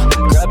Yola.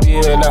 Grab you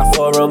in that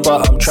foreign,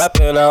 but I'm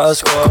trapping out a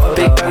score. Got a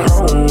big back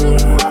home,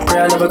 pray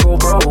I never go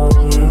broke.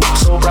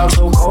 So brown,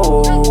 so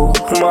cold,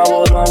 my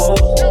walls. I'm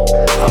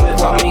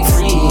with my mate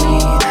free,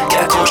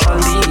 yeah, coach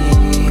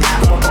Charlie.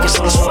 My pockets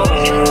on the swung,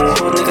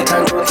 nigga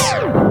tango.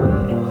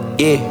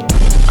 Yeah,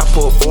 I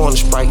pour 4 on the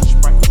Sprite,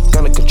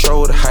 gonna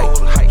control the height.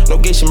 No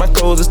geisha, my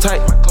clothes is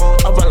tight.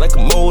 I ride like a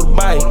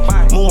motorbike,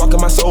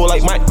 moonwalking my soul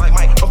like Mike.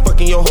 I'm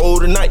fucking your whole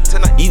tonight.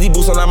 Easy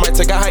boost on, I might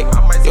take a hike.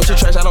 Yo, shit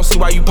trash, I don't see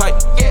why you pipe.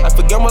 I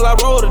forget while I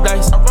roll the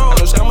dice. I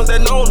know scammers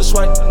that know the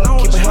swipe.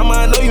 Keep a hammer,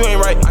 I know you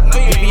ain't right.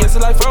 BBS is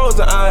like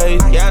frozen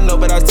eyes. Yeah, I know,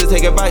 but I still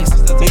take advice.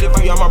 Need it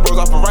for you, all my bros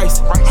off of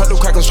rice. 100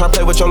 crackers try to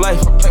play with your life.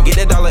 Get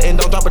that dollar and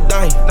don't drop a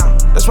dime.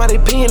 That's why they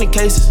peeing in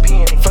cases.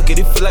 Fuck it,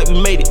 it feel like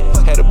we made it.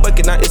 Had a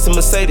bucket, now it's a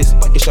Mercedes.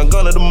 It's young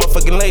gun of the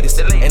motherfucking latest.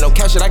 Ain't no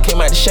cash shit, I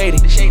came out to shade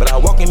it. But I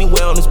walk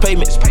anywhere on this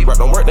pavement. Rock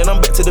don't work, then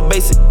I'm back to the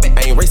basic.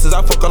 I ain't racist,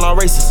 I fuck on all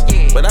races.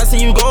 But I see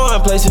you going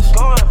places.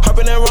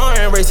 Hopping that raw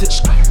and race it.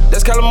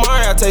 That's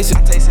calamari, I taste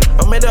it.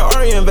 I made that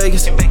Ari in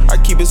Vegas. I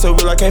keep it so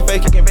real, I can't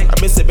fake it. I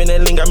been sipping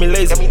that lean, got me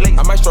lazy.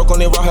 I might stroke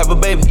on it raw, have a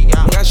baby.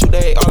 I shoot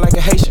that all like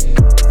a Haitian.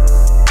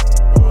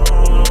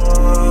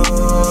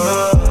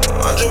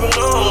 I'm drippin'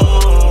 on.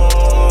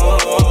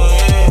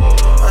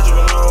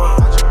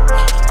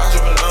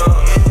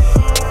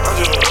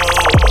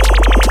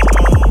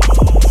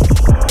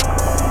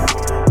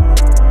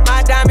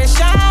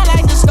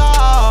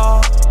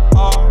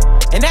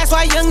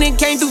 Why young nigga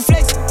came through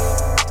flexing.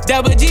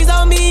 Double G's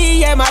on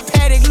me, yeah, my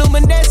paddock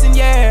luminescent,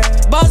 yeah.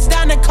 Bust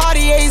down the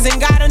Cartiers and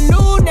got a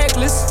new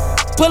necklace.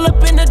 Pull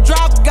up in the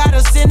drop,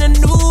 gotta send a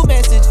new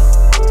message.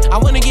 I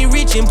wanna get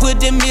rich and put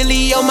the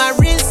milli on my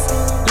wrist.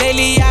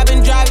 Lately I've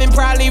been driving,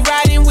 probably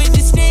riding with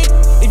the stick.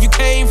 If you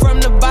came from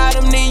the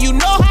bottom, then you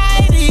know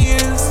how it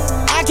is.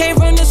 I came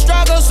from the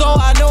struggle, so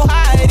I know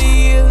how it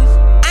is.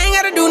 I ain't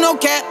gotta do no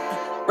cap,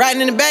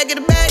 riding in the back of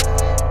the back.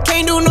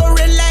 Can't do no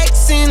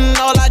relaxing,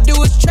 all I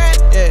do is trap,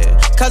 yeah.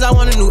 Cause I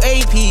want a new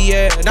AP,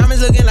 yeah.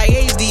 Diamonds looking like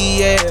HD,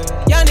 yeah.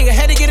 Young nigga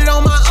had to get it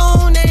on my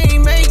own, they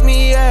ain't make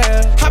me,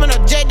 yeah. Hopping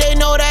a jet, they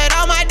know that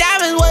all my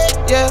diamonds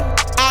wet, yeah.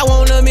 I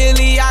want a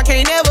milli, I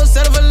can't never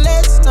settle for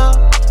less, no.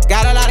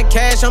 Got a lot of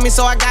cash on me,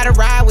 so I gotta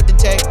ride with the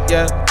check,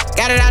 yeah.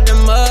 Got it out the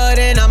mud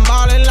and I'm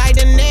ballin' like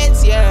the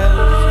Nets,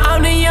 yeah.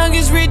 I'm the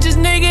youngest, richest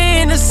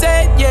nigga in the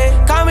set,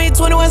 yeah. Call me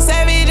 21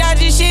 Savage, I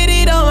just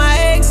shitted on my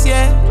ex,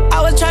 yeah.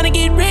 I was tryna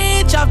get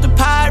rich off the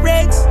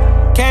Pyrex.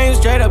 Came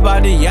straight up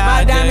out the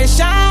yard. My diamonds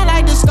shine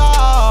like the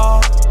star.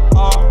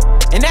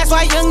 And that's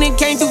why young nigga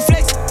came through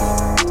flexing.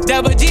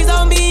 Double G's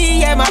on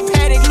me, yeah, my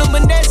paddock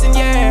luminescent,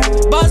 yeah.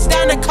 Bust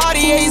down the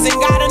Cartiers and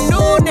got a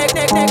new neck.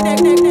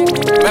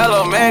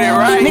 Mellow made it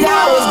right. Nigga,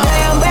 I was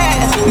damn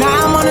bad.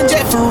 Now I'm on a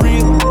jet for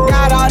real.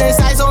 Got all this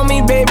ice on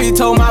me, baby.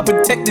 Told my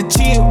protector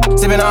chill.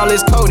 Sippin' all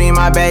this codeine,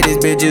 my baddest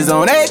bitches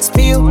on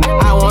X-Pill.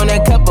 I want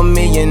a couple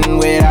million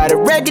without a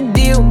record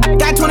deal.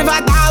 Got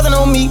 25,000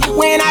 on me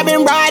when I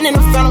been riding in the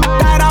Phantom.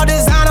 Got all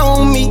designer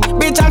on me,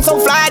 bitch, I'm so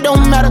fly,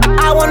 don't matter.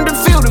 I wanted to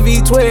feel the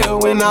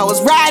V12 when I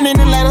was riding in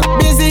Atlanta.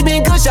 Busy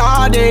been kush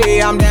all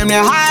day, I'm damn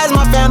near high as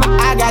my Phantom.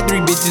 I got 3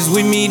 bitches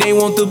with me, they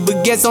want the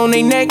baguettes on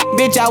they neck.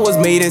 Bitch, I was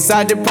made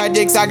inside the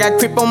projects, I got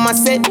Crip on my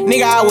set.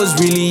 Nigga, I was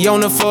really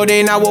on the floor,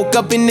 then I woke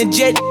up in the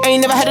jet.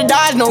 Ain't never had to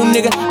dodge no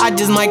nigga, I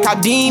just might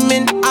cop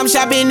demon. I'm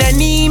shopping at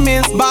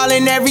Neiman's,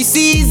 ballin' every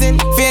season.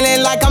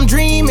 Feeling like I'm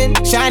dreaming,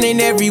 shining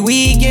every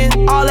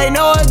weekend. All they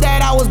know is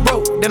that I was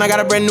broke, then I got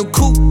a brand new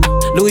coupe.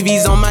 Louis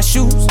V's on my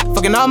shoes,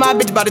 fucking all my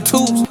bitches by the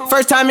tubes.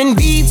 First time in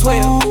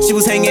V12, she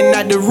was hanging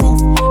at the roof.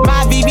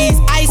 My VV's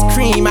ice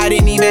cream, I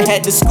didn't even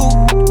have to scoop.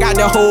 Got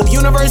the whole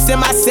universe in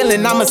my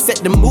ceiling, I'ma set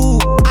the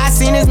mood. I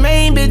seen this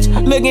main bitch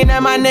looking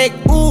at my neck,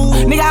 ooh.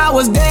 Nigga, I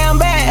was damn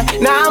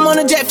bad, now I'm on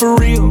a jet for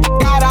real.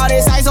 Got all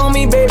this ice on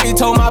me, baby,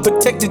 told my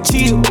protector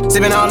chill.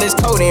 Sippin' all this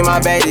codeine, my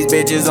baddest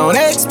bitches on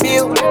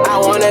X-Pill. I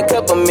want a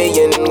couple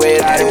million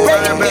without a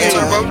record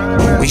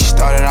deal. We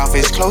started off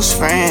as close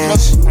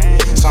friends.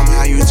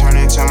 Somehow you turned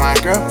into my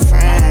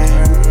girlfriend.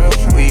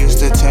 We used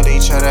to tell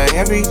each other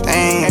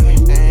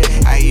everything.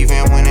 I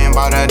even went and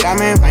bought her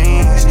diamond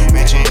rings,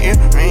 matching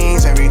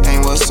earrings,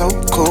 everything was so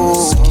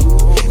cool.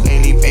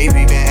 Lately,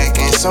 baby, been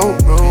acting so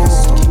rude.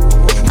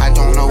 I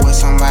don't know what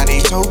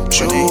somebody told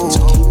you,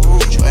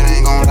 but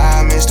ain't gon'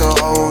 lie, Mr.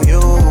 Hold You.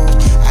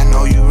 I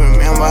know you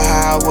remember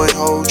how I would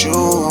hold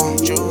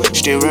you.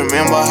 Still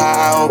remember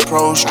how I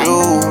approached you.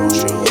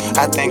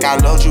 I think I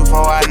loved you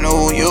before I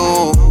knew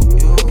you.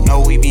 Know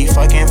we be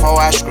fucking before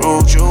I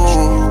screwed you.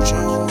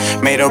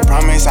 Made a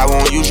promise I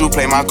won't use you.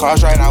 Play my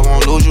cards right, I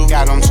won't lose you.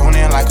 Got them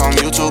tuning like on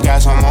YouTube.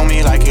 Got some on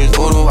me like it's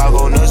voodoo. I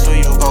go nuts till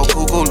you go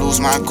cuckoo. Lose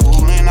my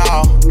cool and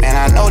all. Man,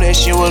 I know that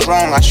shit was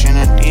wrong. I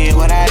shouldn't did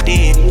what I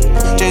did.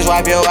 Just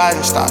wipe your eyes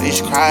and start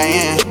this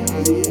crying.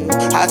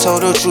 I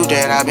told the truth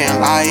that I've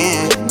been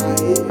lying.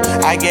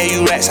 I gave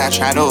you racks, I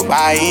tried to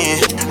buy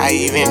in. I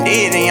even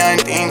did the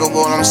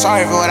unthinkable. I'm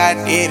sorry for what I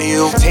did to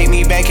you. Take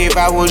me back if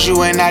I was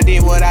you and I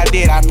did what I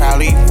did. I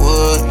probably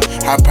would,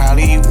 I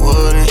probably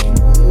wouldn't.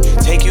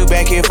 Take you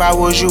back if I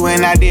was you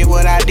and I did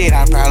what I did.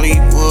 I probably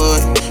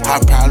wouldn't.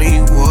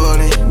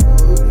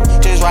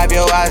 Just wipe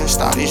your eyes and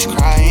started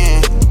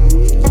crying.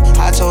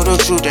 I told the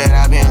truth that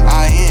I've been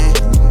lying.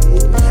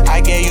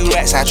 I gave you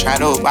racks, I tried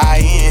to buy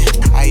in.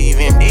 I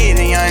even did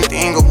the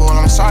unthinkable.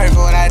 I'm sorry for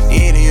what I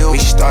did to you. We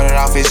started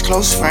off as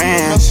close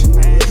friends.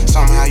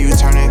 Somehow you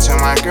turned into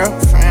my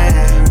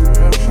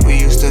girlfriend. We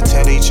used to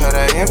tell each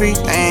other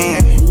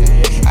everything.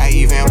 I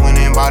even went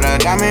and bought her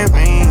diamond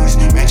rings,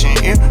 matching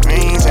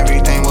earrings.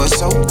 Everything was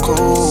so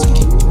cool.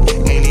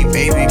 Lately,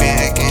 baby, been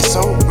acting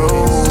so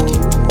rude.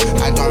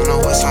 I don't know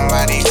what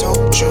somebody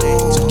told you,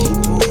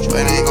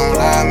 but ain't gon'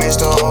 lie,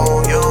 Mr.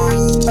 Oh, you.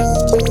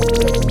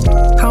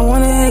 I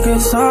wanna hate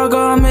kiss all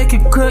God, make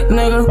it quick,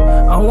 nigga.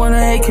 I wanna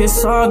hate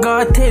kiss all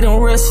God, take them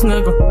risks,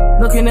 nigga.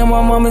 Looking in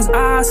my mama's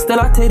eyes, still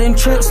I take them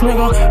trips,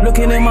 nigga.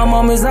 Looking in my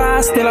mama's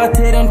eyes, still I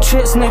take them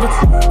trips, nigga.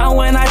 And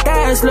when I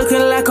die, it's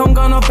looking like I'm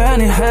gonna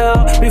burn in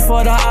hell.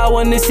 Before the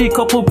hour, they see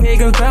couple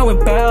pagans burn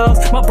with bells.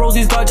 My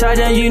brosies got charged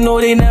and you know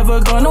they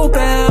never got no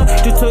bell.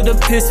 Due to the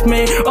piss,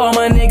 mate, all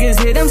my niggas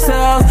hit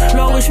themselves.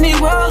 Lord wish me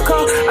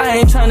welcome, I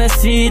ain't tryna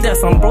see that.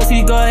 Some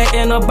brosie got it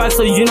in the back,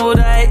 so you know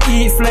that I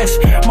eat flesh.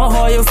 My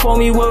heart, you for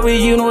me worry,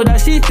 you know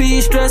that she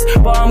be stressed.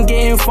 But I'm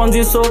getting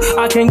funded so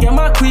I can get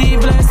my queen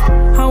blessed.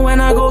 And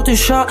when I go to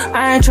shop,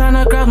 I ain't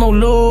tryna grab no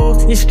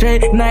loads. It's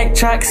straight night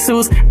track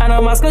suits, and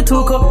I'm asking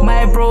to cook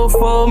my bro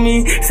for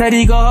me. Said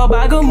he got a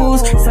bag of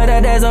moves, said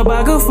that there's a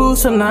bag of food.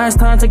 So now it's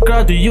time to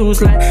grab the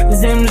use like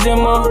Zim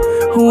Zimmer.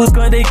 Who's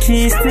got the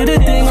keys to the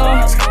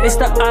dinger? It's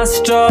the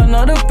Astra,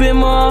 not the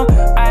Bimmer.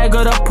 I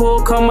got a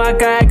poke on my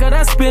guy, got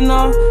a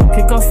spinner.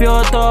 Kick off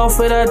your door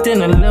for that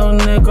dinner, little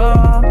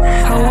nigga.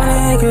 I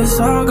wanna hate kiss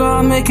all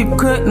God, make it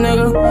quick,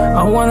 nigga.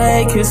 I wanna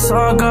hate kiss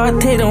all God,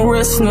 take them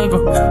risks,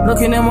 nigga.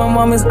 Looking in my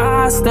mama's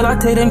eyes, still I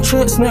take them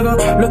trips,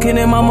 nigga. Looking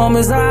in my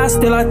mama's eyes,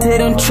 still I take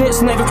them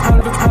trips, nigga.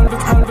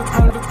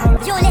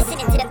 You're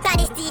listening to the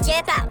baddest DJ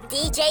about,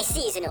 DJ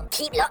Seasonal.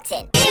 Keep locked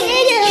in.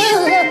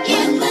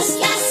 What must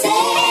I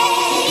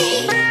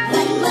say?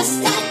 What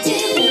must I do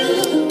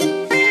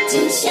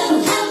to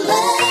show how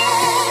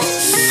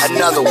much?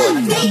 Another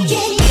one.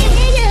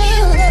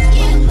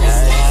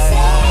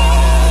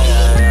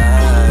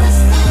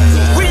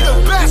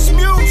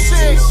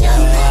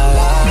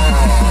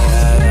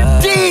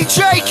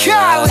 DJ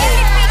Khaled.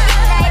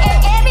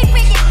 Every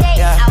freaking day,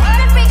 I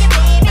wanna freaking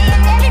baby,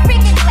 every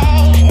freaking way,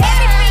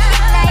 every freaking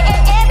night,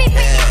 every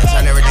freaking day.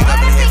 Turn everything up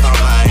in the headphone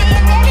line.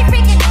 Every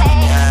freaking way,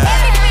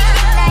 every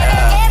freaking night,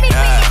 every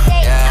freaking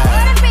day, I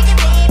wanna freaking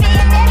baby,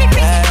 every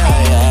freaking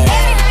way,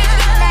 every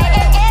freaking night,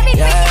 every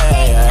freaking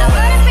day, I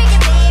wanna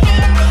freaking baby.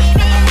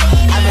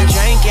 I've been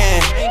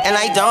drinking and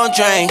I don't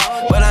drink,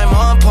 but I'm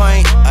on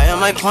point. I am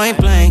my point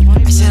blank.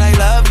 I said I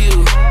love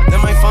you,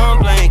 then my phone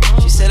blank.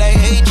 She said I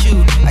hate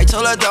you. I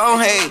told her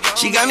don't hate.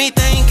 She got me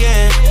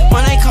thinking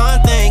when I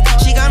can't think.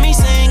 She got me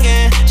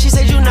singing. She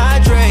said you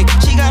not Drake.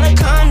 She got a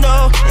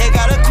condo, it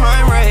got a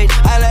crime rate.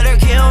 I let her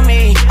kill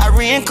me, I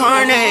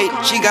reincarnate.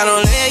 She got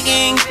on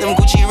leggings, them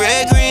Gucci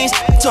red greens.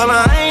 I told her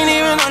I ain't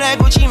even know that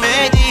Gucci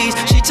made these.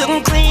 She took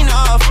them clean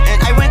off, and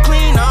I went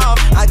clean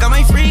off. I got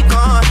my freak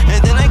on,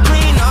 and then I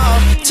clean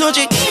off. Told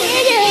you,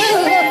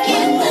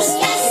 what must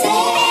I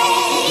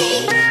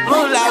say?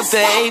 move out,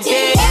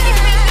 baby.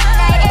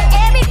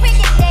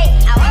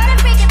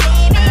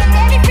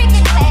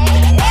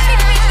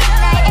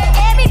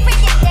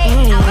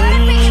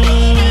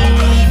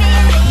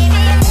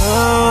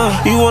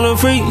 You wanna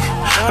freak,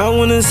 I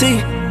wanna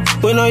see.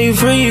 When are you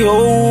free?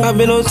 Oh, I've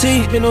been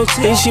OT.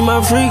 And she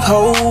my freak,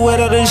 hoe, wet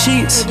out the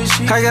sheets.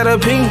 I got a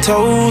pink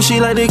toe, she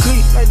like the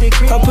creep.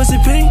 Her pussy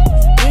pink,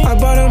 I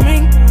bought a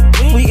mink.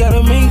 We got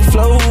a mink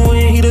flow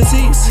and heater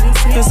seats.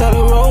 Inside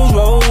the rose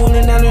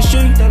rolling down the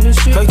street.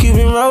 Her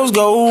Cuban rose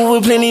gold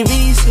with plenty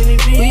V's.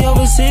 We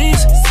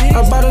overseas,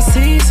 I bought a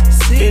seats.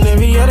 And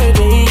every other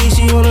day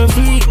she on a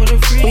freak.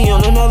 We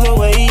on another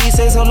way,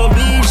 sex on the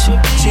beach.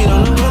 She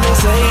don't know what to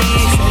say.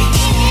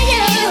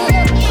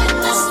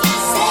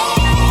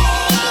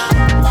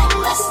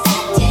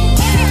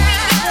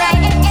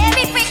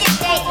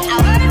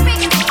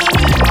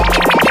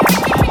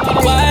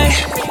 Why,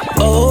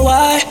 oh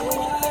why,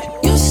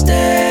 you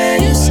stay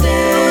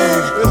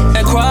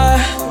and cry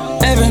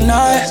every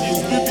night.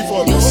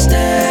 You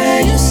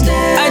stay,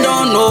 I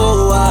don't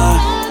know why,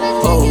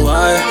 oh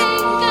why.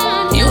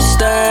 You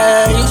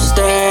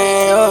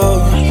stay,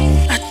 oh.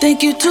 I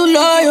think you too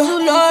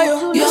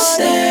loyal. You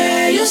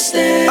stay.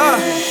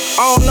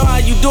 I don't know how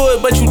you do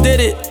it, but you did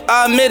it.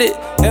 I admit it.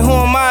 And who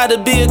am I to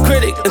be a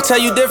critic and tell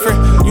you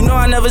different? You know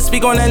I never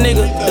speak on that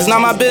nigga. It's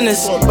not my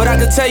business. But I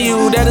can tell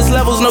you that his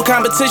levels no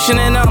competition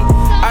in them.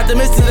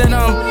 Optimistic in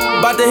them,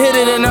 about to hit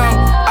it in them.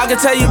 I can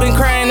tell you been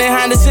crying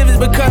behind the civics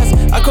because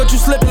I caught you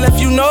slipping, left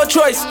you no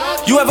choice.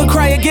 You ever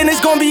cry again, it's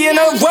gonna be in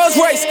a Rolls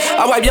Royce.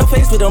 I wipe your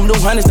face with them new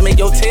hundreds to make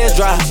your tears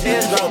dry.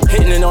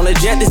 Hitting it on the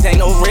jet, this ain't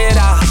no red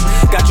eye.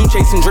 Got you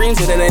chasing dreams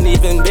and it ain't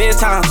even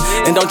bedtime.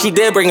 And don't you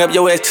dare bring up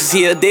your ex cause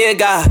he a dead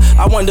guy.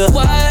 I wonder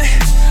why,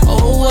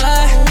 oh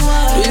why,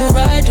 do you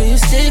ride, do you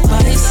stick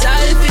by his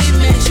side if he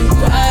makes you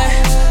cry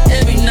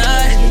every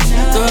night?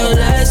 Girl,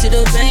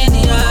 with the pain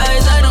in your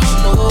eyes. I don't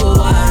know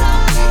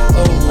why,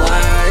 oh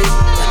why.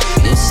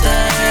 You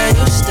stay,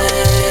 you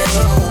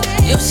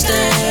stay, you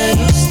stay,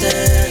 you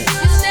stay,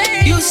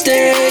 you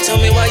stay. Tell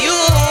me why you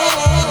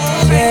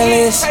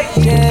jealous,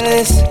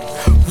 jealous.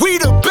 We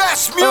the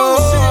best music.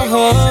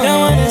 Now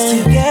want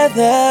us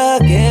together,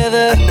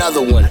 together.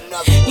 Another one.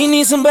 You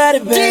need somebody,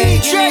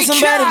 babe. You need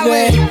somebody,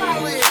 babe.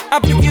 I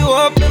pick you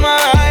up in my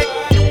ride.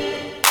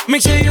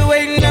 Make sure you're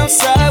waiting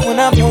outside when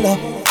I pull up.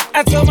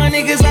 I told my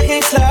niggas I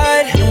can't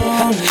slide.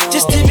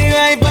 Just to be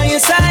right by your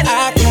side.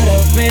 I could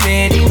have been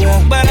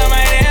anywhere, but I'm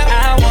right here.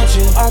 I want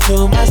you all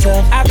to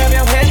myself. I grab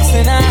your hips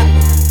and I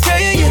tell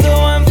you you're the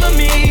one for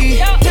me.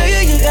 Tell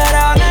you you got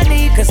all I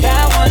need, cause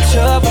I want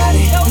your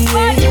body.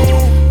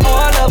 Yeah,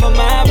 all over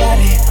my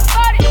body.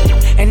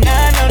 And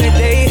I know that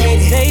they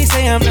hate it. They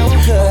say I'm no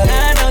good.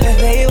 I know that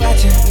they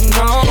watching.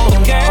 No,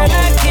 girl,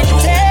 I can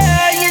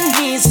tell you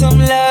need some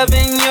love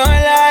in your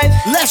life.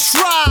 Let's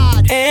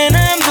ride. And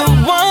I'm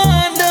the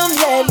one, don't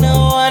let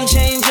no one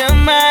change your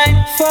mind.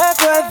 Fuck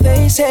what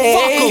they say.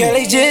 Girl,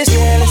 they just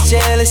jealous,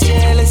 jealous,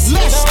 jealous.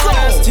 Let's go.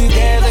 Us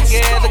together,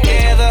 together,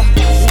 together.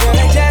 Girl,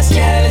 they just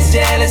jealous,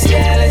 jealous,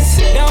 jealous.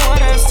 Don't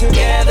want us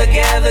together,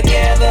 together,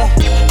 together.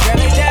 Girl,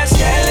 they just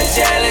jealous,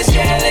 jealous,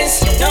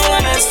 jealous. Don't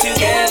want us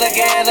together,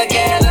 together,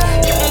 together.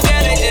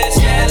 Girl, they just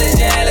jealous,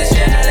 jealous,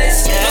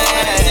 jealous. Don't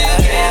want us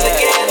together,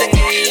 together,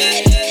 together.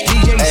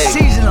 DJ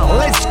Seasonal,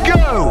 let's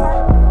go.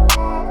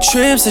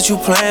 Trips that you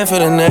plan for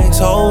the next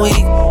whole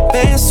week.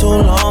 Been so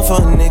long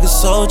for a nigga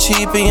so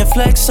cheap. And your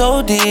flex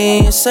OD,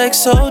 your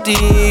sex OD.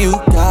 You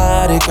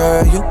got it,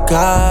 girl, you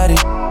got it.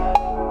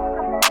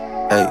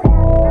 Hey,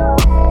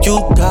 you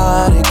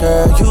got it,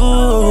 girl,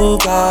 you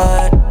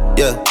got it.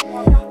 Yeah.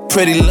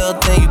 Pretty little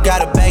thing, you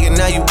got a bag and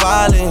now you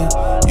wildin'.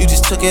 You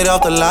just took it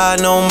off the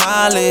line, no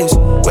mileage.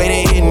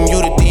 Waiting, hitting you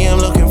the DM,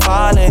 looking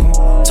violent.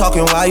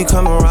 Talking while you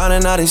come around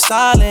and now they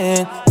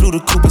silent. Blew the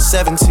coupe at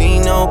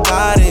 17, no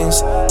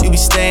guidance. You be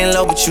staying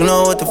low, but you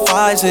know what the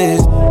price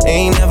is.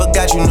 Ain't never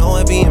got you know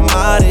it being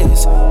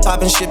modest.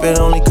 Poppin' shit, but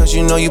only cause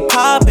you know you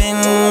poppin',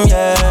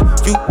 yeah.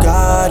 You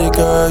got it,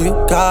 girl, you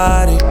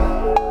got it.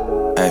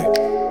 Hey.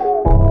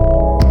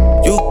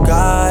 You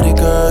got it,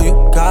 girl, you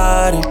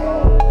got it.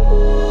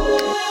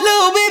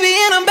 Little baby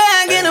in a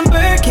bag and a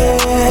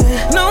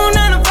Birkin. No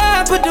 9 to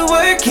 5, put the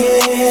work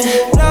in.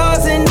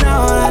 Flaws and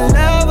all, I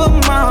love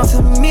them all.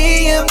 To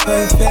me, you're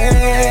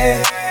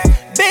perfect.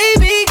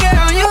 Baby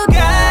girl, you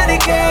got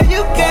it, girl.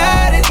 You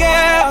got it,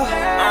 girl.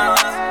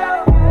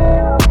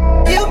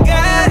 You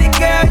got it,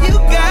 girl. You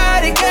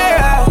got it,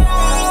 girl.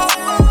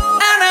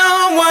 I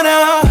don't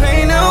wanna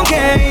play no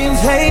games,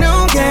 play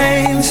no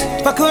games.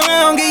 Fuck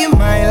around, give you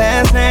my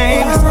last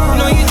name.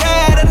 Know you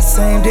tired of the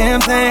same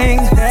damn thing.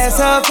 That's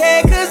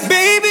okay, cause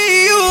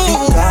baby, you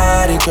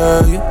got it,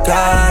 girl, you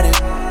got it.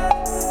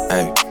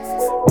 Hey.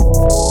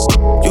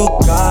 You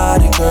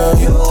got it, girl,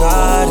 you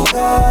got it.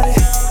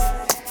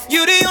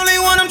 You the only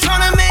one I'm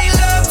tryna make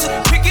love to.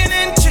 Picking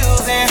and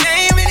choosing.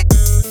 Ain't really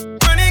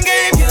running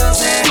game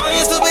using. All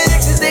your stupid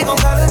exes, they gon'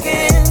 call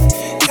again.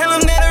 Tell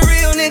them that a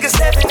real nigga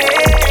stepping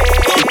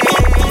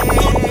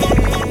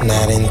in.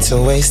 Not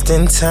into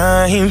wasting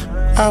time.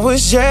 I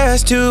was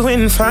just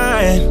doing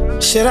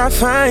fine. Should I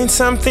find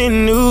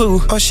something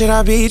new? Or should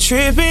I be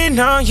tripping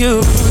on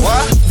you?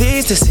 What?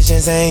 These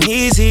decisions ain't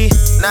easy.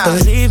 Nah.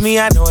 Believe me,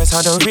 I know it's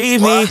hard to read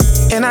me.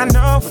 And I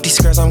know with these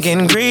girls I'm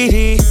getting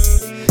greedy.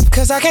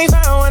 Cause I can't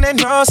find one that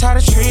knows how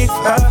to treat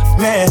a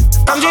man.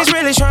 I'm just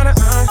really trying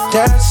to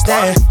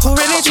understand. Who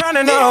really trying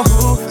to know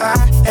who I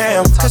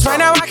am? Cause right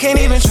now I can't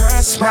even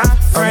trust my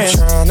friends.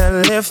 I'm trying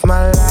to live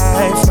my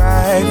life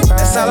right.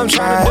 That's all I'm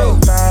trying to do.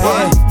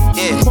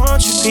 Yeah.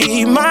 Won't you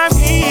be my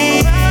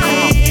peace?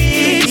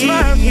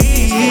 My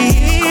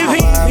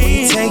peace. Why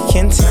we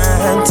taking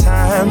time?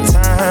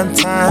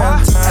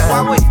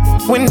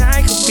 When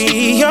I could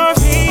be your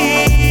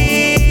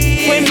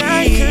peace. When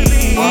I could be.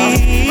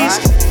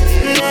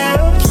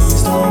 No,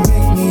 please don't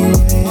make me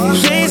wait.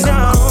 Please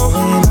don't.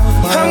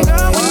 I'm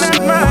going out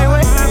my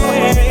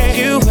way.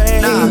 You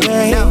wait.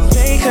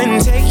 They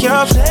couldn't take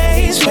your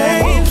place,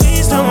 babe.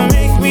 Please don't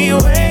make me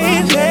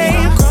wait,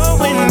 babe.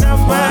 Going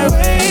out my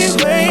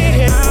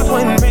way. I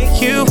wouldn't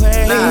make you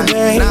wait,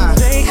 babe.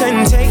 They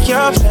couldn't take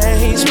your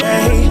place,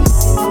 babe.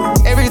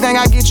 Everything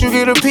I get, you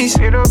get a piece.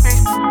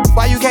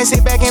 Why you can't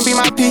sit back and be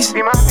my piece?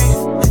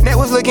 Net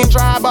was looking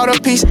dry, I bought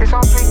a piece.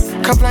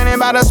 Complaining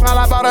about her smile,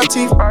 I bought her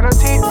teeth.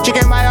 She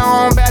can buy her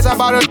own bags, I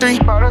bought her 3.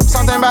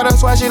 Something about her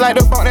swag, she like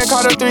the funk, they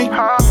call her 3.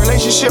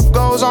 Relationship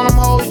goes on them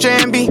hoes,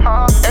 J&B.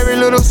 Every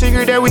little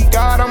secret that we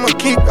got, I'ma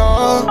keep.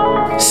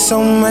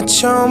 So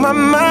much on my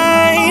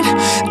mind,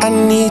 I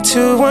need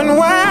to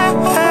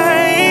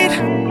unwind.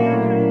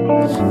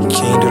 You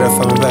can't do that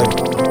for me,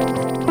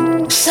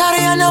 baby. Sorry,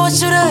 I know what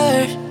you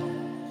heard,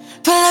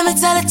 but let me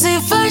tell it to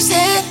you first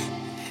hand.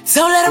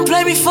 Don't let him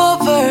play me for a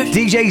bird.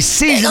 DJ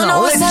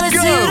Seasonal, let's go. Tell it to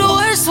you the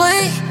worst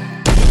way.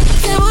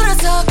 They wanna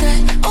talk that,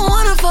 I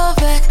wanna fall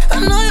back. I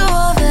know you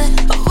all that,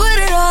 I put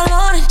it all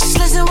on it. Just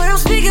listen when I'm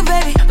speaking,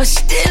 baby. But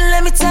she didn't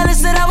let me tell her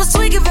that I was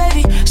tweaking,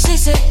 baby. She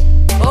said,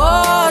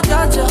 oh,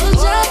 Jaja,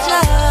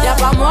 yeah,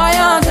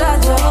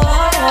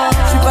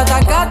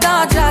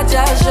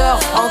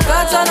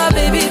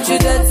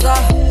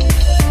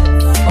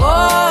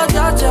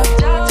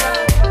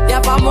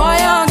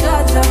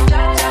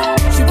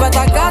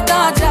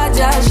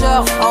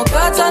 genre. En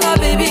katana,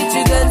 baby,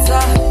 tu gagnes ça.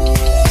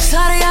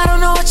 Sorry, I don't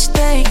know what you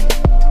think,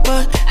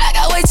 but I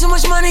got way too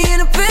much money in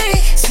the bank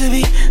to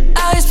be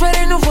out here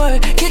spreading the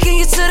word, kicking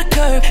you to the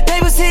curb.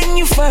 Neighbors hitting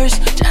you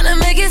first, trying to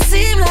make it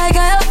seem like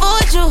I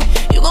avoid you.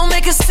 You gon'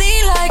 make it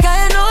seem like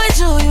I annoyed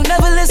you. You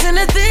never listen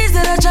to things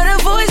that I try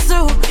to voice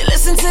through. You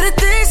listen to the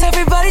things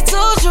everybody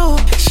told you.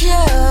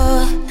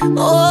 Yeah,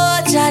 oh,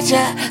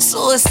 ja-ja,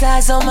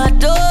 suicide's on my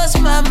doors,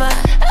 mama.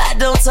 I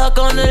don't talk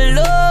on the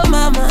low,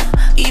 mama.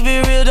 Keep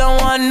it real, don't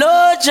want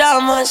no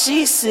drama,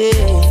 she said.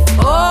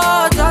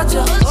 Oh,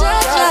 ja-ja,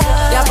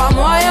 y'a pas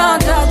moyen,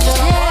 ja-ja.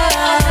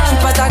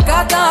 J'suis pas ta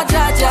cata,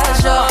 ja-ja,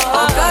 genre.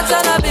 En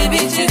katana,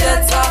 baby, tu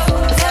gâtes ça.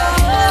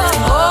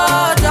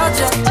 Oh,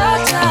 ja-ja,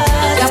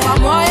 y'a pas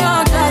moyen,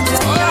 ja-ja.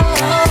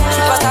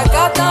 J'suis pas ta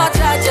cata,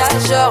 ja-ja,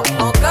 genre.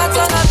 En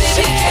katana, baby,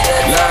 tu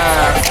gâtes ça.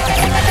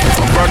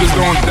 My brothers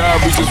don't die,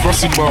 we just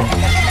rusty bar.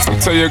 I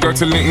tell your girl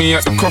to link me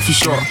at the coffee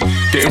shop.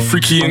 Getting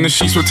freaky in the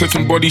sheets, we're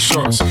taking body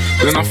shots.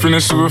 Then I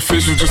finish with a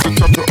facial just to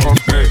top it off.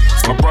 Hey,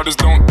 my brothers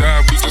don't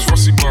die, we just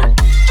rusty bar.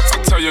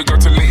 I tell your girl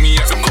to link me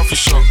at the coffee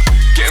shop.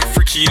 Getting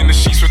freaky in the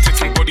sheets, we're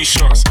taking body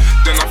shots.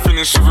 Then I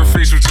finish with a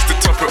facial just to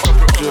top it off.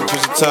 Drip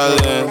is a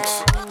talent,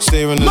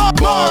 staring at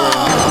the bar.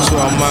 So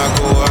I might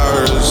go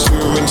hours,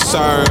 hearing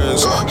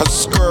sirens. Had to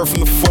skirt from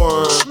the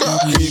forest,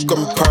 he got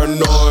me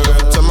paranoid.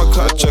 Time I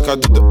cut check, I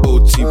did the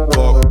OT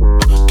pop.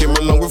 Came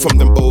along with from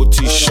them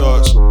OT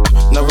shots.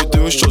 Now we're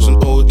doing shows in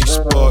all these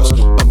spots.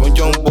 I'm a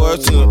young boy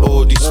in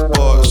all these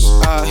spots.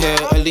 Out here,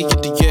 early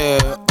in the year,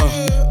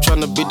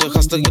 tryna be the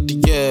hustler of the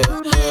year.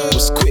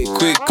 Was quick,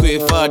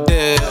 far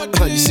there.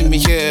 You see me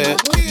here,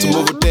 to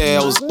over there,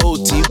 I was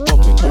OT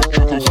popping.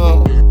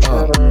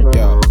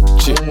 Yeah,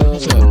 shit,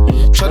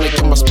 tryna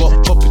get my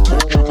spot popping.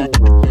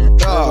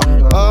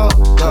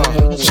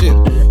 Shit,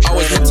 I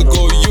was meant to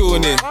go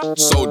uni,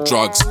 sold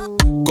drugs,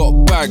 got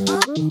bagged,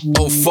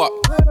 oh fuck,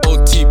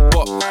 OT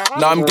pop.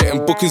 Now I'm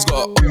getting bookings,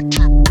 got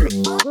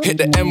hit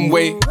the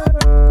M-way,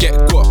 get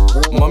got.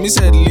 Mommy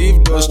said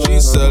leave those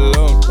streets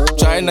alone.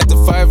 Trying 9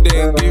 to 5,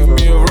 they ain't give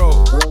me a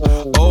roll.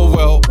 Oh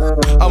well,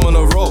 I'm on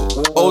a roll.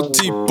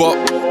 OT pop,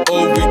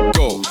 oh we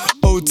go.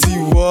 OT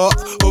what?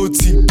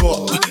 OT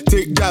pop.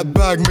 Take that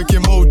bag, make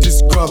him hold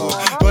this grub.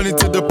 Run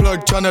into the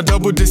plug, tryna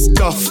double this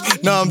stuff.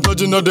 Now I'm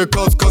dodging all the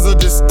calls cause of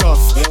this stuff.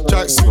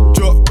 Tracksuit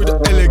drop with the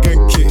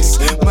elegant kicks.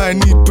 Might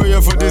need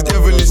prayer for this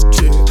devilish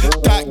chick.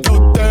 That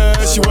girl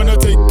there, she wanna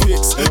take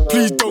pics.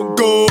 Please don't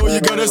go,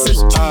 you gotta say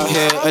out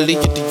here, early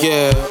in the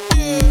year.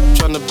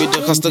 Tryna be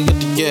the hustler of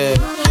the year.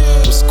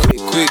 Was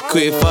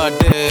quick, far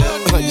there.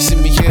 You see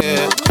me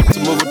here,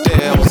 some over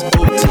there, I was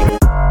OT.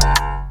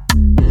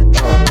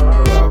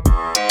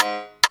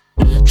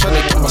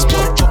 Tryna get my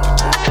spot poppin'.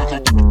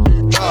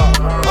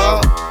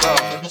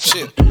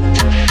 Shit.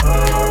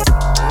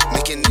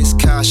 Making this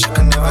cash, I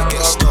can never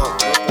get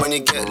stopped. When you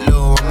get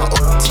low, I'm an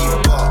OT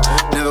bar.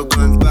 Never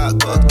going back,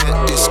 gotta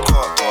get this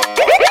crop.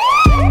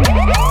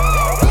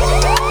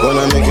 When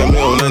I make a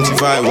meal,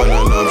 95 when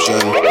an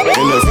option.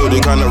 In the field, they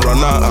kinda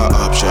run out of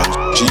options.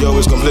 She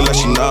always complain like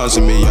she nods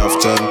at me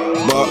often.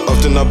 But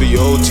often I'll be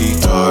OT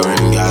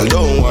tiring. Yeah,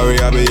 don't worry,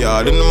 I'll be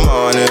out in the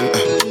morning.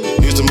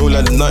 Used to move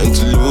like there's nothing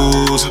to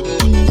lose.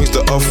 Mix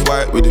the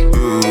off-white with the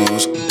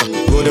hues.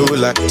 Golden with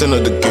like 10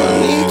 of the girls.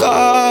 I need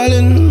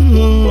calling,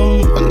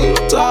 I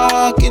need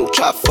talking.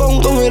 Trap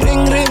phone going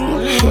ring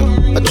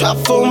ring. A trap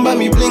phone by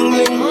me bling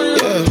bling.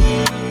 Yeah.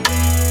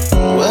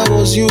 Where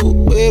was you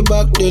way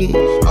back then?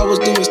 I was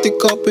doing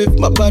stick up with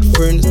my bad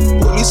friends.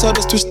 Police had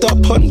us to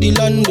stop on the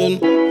London.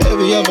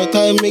 Every other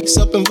time mix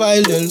up in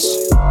violence.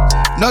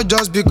 Not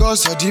just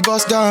because I the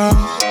bust down,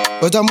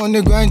 but I'm on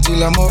the grind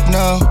till I'm up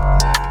now.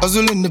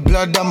 Hustle in the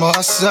blood, I'm a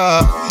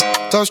hustler.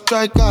 Tough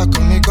striker,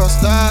 come make us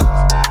start.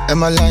 Am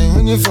my line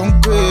ringing from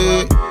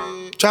great?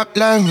 Trap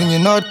line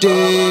ringing all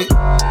day.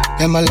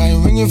 Am my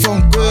line ringing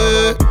from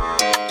great?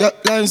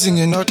 Trap line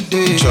singing all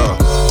day. Sure.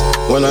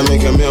 When I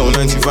make a meal,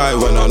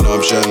 95 when an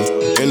option.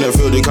 In the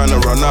field, they kinda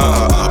run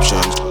out of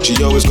options.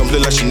 She always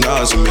complain like she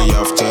nods at me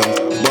often.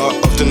 But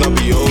often I'll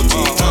be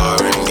OT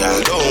tiring. Yeah,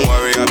 don't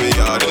worry, I'll be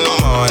out in the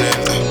morning.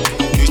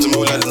 Used to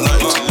move like the night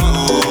to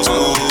lose.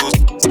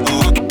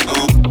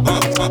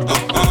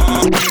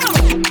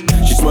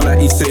 She smell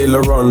like East Saint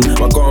Laurent.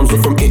 My garms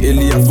are from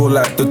Italy, I feel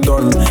like the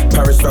Don.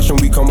 Paris Fashion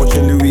Week, I'm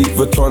watching Louis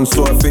Vuitton.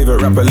 Saw her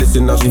favourite rapper,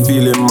 listen, now she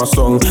feeling my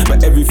song.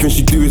 But everything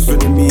she do is for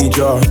the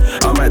media.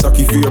 I might duck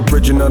you through your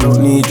bridge and I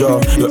don't need ya.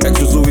 Your ex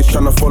was always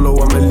tryna follow,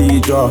 I'm a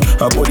leader.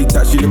 Her body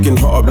tight, she looking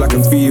hot up like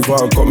a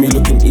fever. Got me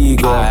looking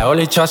eager. I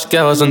only trust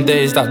girls on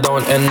days that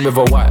don't end with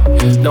a Y.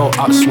 No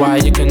ups, why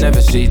you can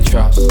never see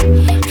trust.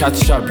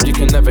 Catch up, you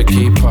can never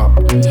keep up.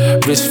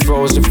 Wrist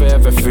froze if we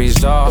ever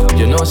freeze up.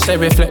 You know, say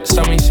reflex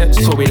on me set,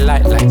 so we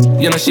like.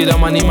 You know, see the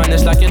money, man,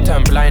 it's like you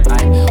turn blind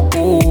eye.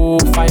 Ooh,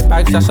 5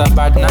 bags, that's a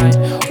bad night.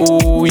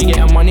 Ooh, you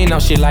getting money, now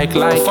she like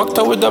life. Fucked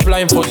her with the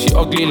blindfold, she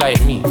ugly like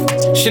me.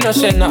 She not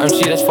said nothing,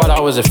 she just thought I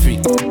was a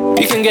freak.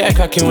 You can get a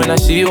cracking when I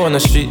see you on the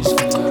streets.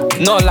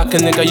 Not like a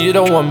nigga, you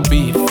don't want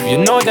beef. You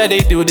know that they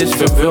do this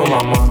for real,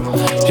 mama.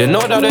 You know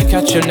that they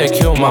catch him, they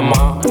kill,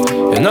 mama.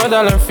 You know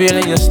that I'm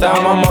feeling your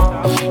style,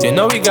 mama. You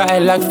know we got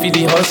it like for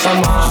the whole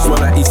summer. Just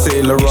wanna eat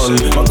Saint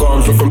Laurent. My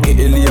garms are from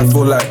Italy, I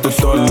feel like the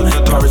Don.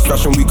 Paris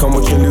Fashion Week, I'm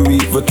watching Louis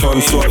Vuitton.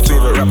 So her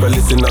favourite rapper,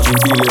 listen, now she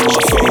feeling my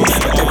song.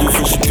 But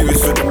everything she do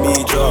is for the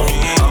media.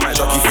 I might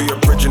jockey for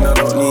your bridge and I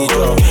don't need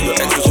ya. Your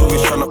ex is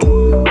always tryna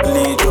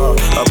lead ya.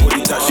 Her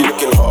body tight, she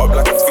looking hot up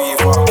like a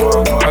fever.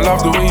 I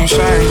love the way you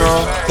shine,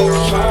 girl.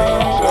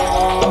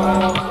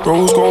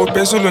 Rose gold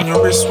bezel on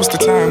your wrist, what's the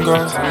time,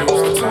 girl?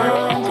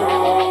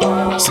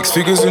 6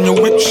 figures in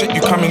your whip, shit, you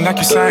coming like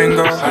you sign,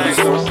 girl.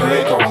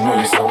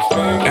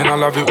 And I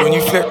love it when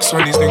you flex,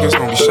 when these niggas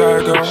don't be shy,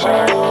 girl.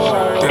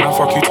 Then I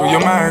fuck you till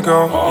you're my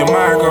girl, you're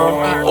my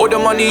girl. All the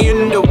money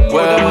in the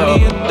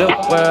world.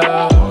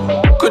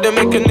 Couldn't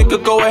make a nigga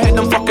go ahead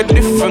and fuck a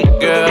different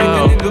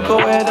girl.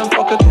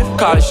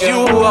 Cause you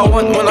I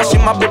want when I see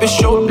my baby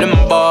show them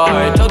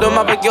boy. Tell them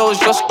other girls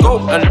just go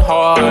and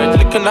hide.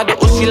 Looking at the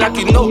Uzi like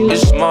you know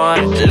it's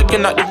mine.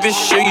 Looking at the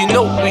vision, you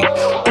know we,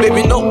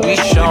 baby, know we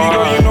shine. Baby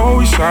girl, you know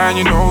we shine,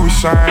 you know we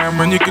shine.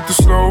 When you get the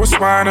slowest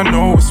wine, I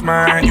know it's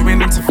mine. You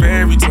ain't into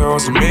fairy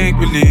tales and make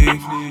believe.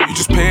 You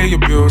just pay your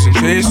bills and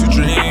chase your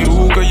dreams.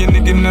 Ooh, girl, your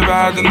nigga never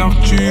had enough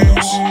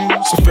juice.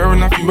 So fair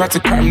enough, you had to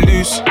cut him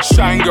loose.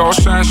 Shine, girl,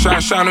 shine,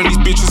 shine, shine on these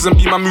bitches and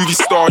be my movie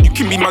star. You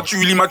can be my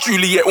Julie, my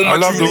Juliet, all my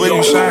Juliet. I love the way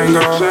you shine,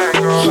 girl.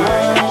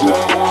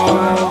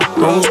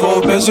 Rose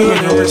gold bezel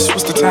on your wrist,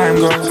 what's the time,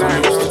 girl?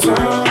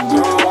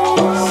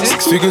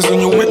 6 figures on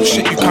your whip,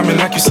 shit, you coming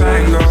like you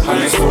sang, girl.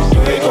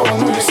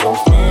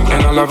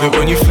 And I love it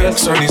when you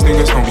flex, all these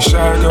niggas don't be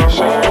shy, girl.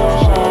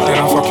 Then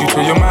I fuck you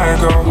till you're my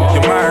girl,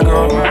 you're my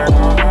girl.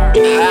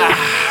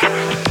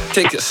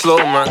 Take it slow,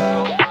 man.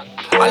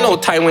 I know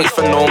time waits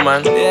for no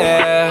man.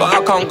 Yeah. But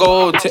I can't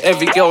go to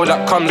every girl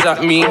that comes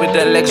at me with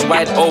their legs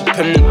wide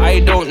open. I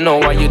don't know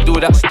why you do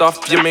that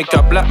stuff. You make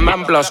a black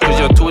man blush cause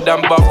you're too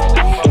damn buff.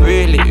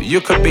 Really, you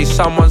could be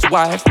someone's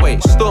wife. Wait,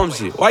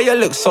 Stormzy, why you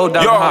look so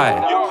damn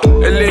high?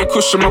 LA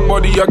cushion my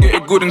body, I get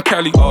it good in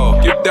Cali.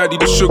 Give daddy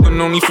the sugar,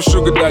 no need for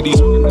sugar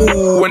daddies.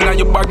 Ooh, and now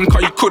you're bugging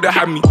cause you coulda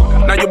had me.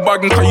 Now you're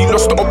bugging cause you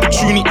lost the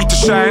opportunity to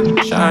shine.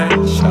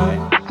 Shine,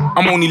 shine.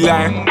 I'm only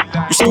lying,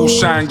 you still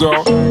shine,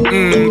 girl.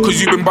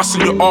 Cause you've been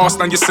busting your ass,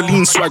 now you're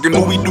Celine swagging.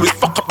 All we do is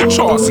fuck up the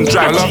charts and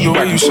drive. I love the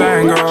way you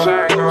shine, girl.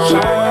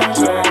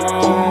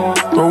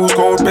 Rose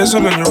gold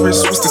bezel on your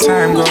wrist, what's the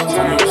time, girl?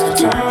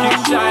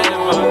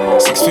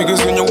 6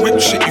 figures on your whip,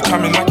 shit, you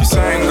coming like you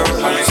sang, girl.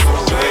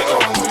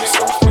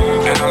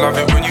 And I love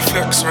it when you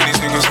flex, when these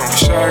niggas don't be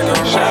shy, girl.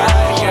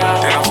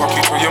 Then I fuck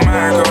you till you're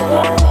my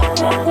girl.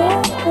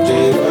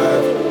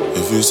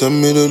 If you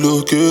send me the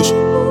location,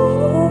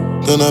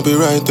 then I'll be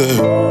right there.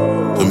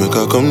 Then make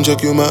her come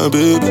check you, my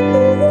baby.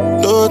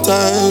 No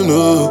time,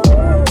 no.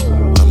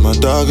 And my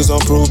dog is on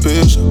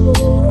probation.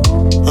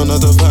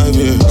 Another 5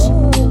 years.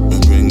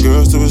 And bring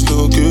girls to his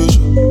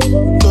location.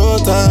 No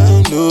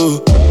time,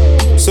 no.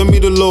 Send me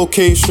the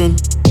location.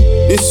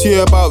 This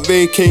year about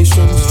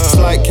vacations.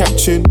 Flight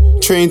catching,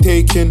 train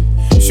taking.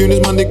 Soon as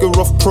my nigga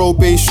off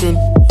probation.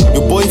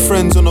 Your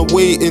boyfriend's on a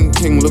waiting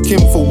thing, looking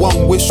for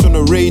one wish on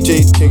a Ray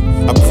J thing.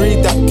 I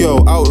prayed that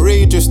girl,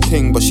 outrageous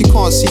thing, but she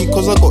can't see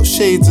cause I got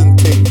shades and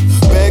thing.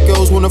 Bad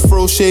girls wanna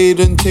throw shade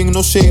and thing,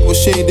 no shade, what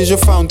shade is your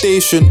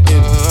foundation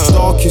in?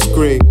 Darkest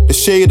grey, the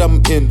shade I'm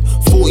in,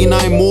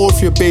 49 more if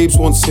your babes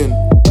wants in.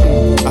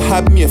 I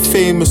had me a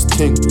famous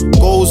thing,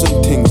 goals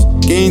and things,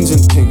 gains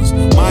and things.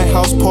 My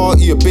house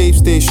party, a babe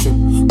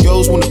station.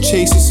 Girls wanna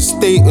chase, it's a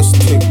status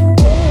thing.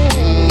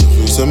 If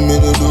you send me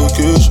the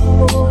location,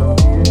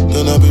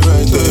 then I'll be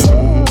right there.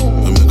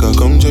 And make her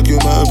come check you,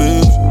 my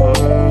babe.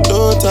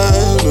 No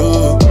time,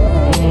 no.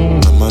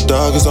 And my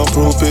dog is on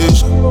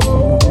probation.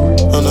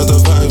 Another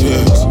 5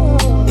 years.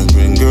 And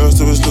bring girls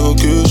to his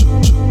location.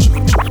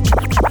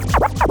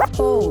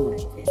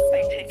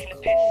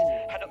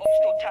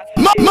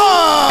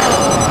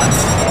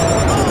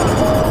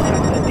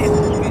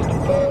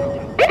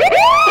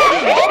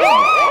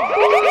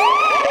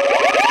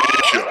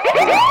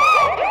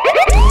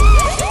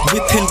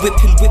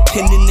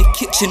 Whipping in the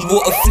kitchen,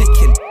 water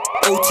flicking.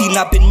 18,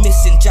 I've been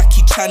missing.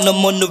 Jackie Chan,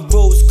 I'm on the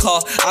rose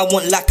car. I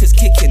want lackers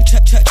kicking.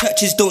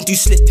 Churches don't do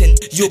slipping.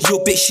 Your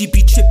bitch, she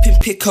be tripping.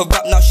 Pick her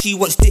up, now she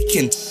wants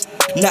dicking.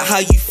 Now how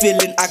you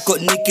feeling? I got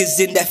niggas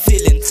in their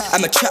feelings.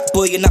 I'm a trap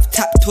boy and I've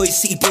tap toys.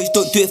 City boys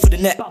don't do it for the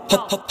net.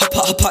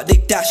 Hop out, they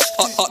dash.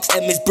 Ask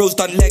M, his bros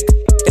done leg.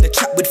 In a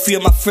trap with 3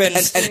 of my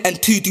friends.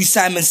 And 2 do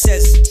Simon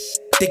Says.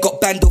 They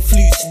got bando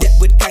flus, step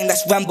with gang,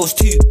 that's Rambo's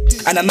too.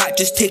 And I might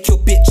just take your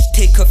bitch,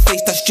 take her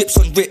face, that strips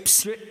on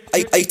rips.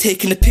 Are you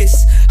taking the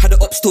piss? Had the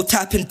op still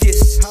tapping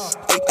this.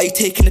 Are you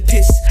taking the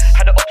piss?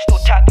 Had the op still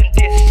tapping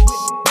this.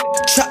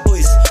 Trap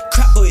boys,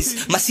 crap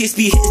boys, my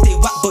CSB hits, they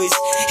whack boys.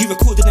 He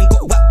recorded and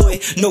got whack boy,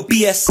 no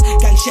BS.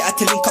 Gang shit, I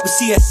had to link up with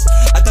CS.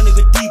 I done it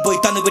with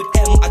D-boy, done it with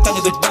M. I done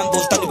it with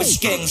Rambo's, done it with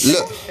Skanks.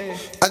 Look,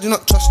 I do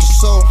not trust the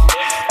soul.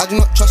 I do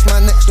not trust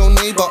my next door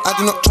neighbor. I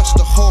do not trust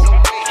the hoe.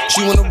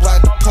 She wanna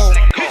ride the pole.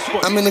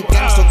 I'm in a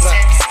gangster rap.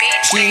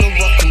 She in a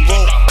rock and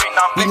roll.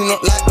 We do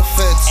not like the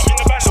feds,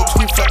 so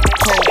we flat the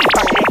cold.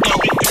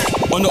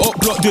 On the up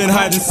block doing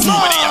hide and seek.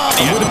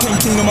 I'm with a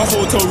pink king in my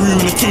hotel room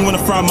and the king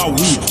wanna fry my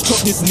weed. Chop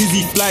this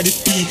Lizzie, fly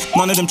this B.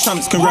 None of them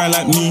champs can ride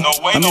like me.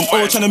 I'm in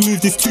all trying to move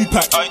this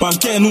 2-pack, but I'm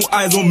getting all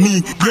eyes on me.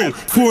 Yo,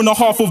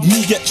 4.5 of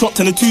me get chopped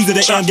and the 2s of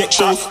the end get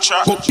close.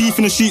 Got beef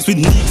in the streets with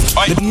neeks.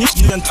 The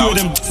niches and 2 of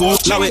them so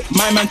allow it.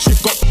 My man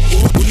Trick got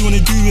all you wanna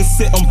do is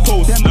sit on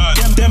post.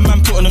 Them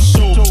man put on a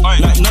show.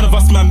 Like none of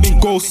us man been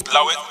ghosts.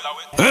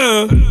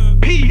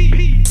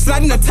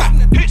 Sliding the tap.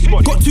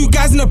 Got 2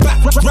 guys in the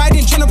back.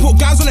 Riding, trying to put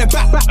guys on their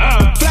back.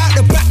 Fly out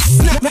the back.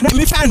 Snap. Let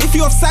me find if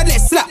you offside,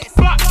 let's slap.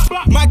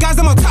 My guys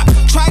I'm on top.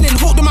 Trying and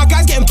hope that my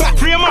guys getting back.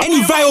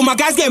 Any vial, my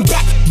guys getting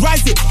back.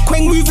 Rise it.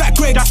 Quang move like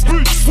Greg.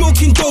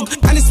 Smoking dog.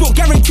 And it's smoke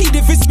guaranteed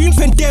if it's spoon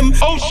for them.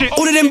 Oh shit.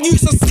 All of them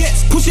youths are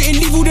skets. Push it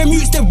in, leave all them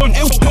youths them.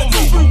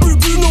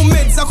 No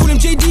meds. I call them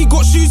JD.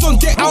 Got shoes on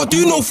deck. I'll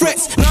do no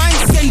threats. Nah, I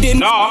ain't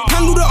sending.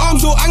 Handle the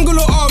arms or angle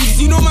of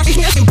arms. You know my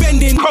shit ain't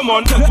bending. Come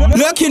on.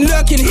 Lurking.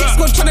 Hit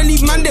squad trying to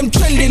leave man them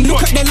trending.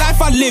 Look at the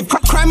life I live.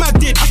 Crime I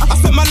did. I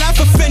spent my life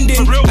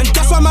offending. And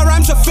that's why my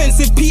rhymes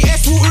offensive.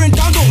 PS watering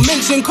down, don't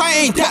mention.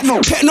 Kai ain't that.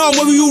 Pet now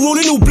where we all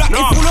rolling all black. If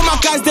all of my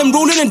guys them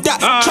rolling and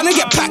that. Trying to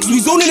get packs, we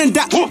zoning and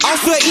that. I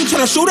was 13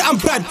 trying to show that I'm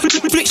bad.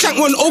 Flick shank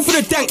 1 0 for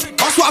the dank.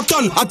 That's what I've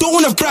done. I don't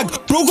wanna brag.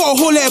 Bro got a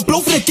whole letter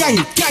blow for the gang.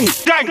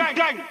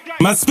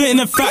 Man spitting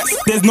the facts,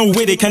 there's no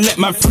way they can let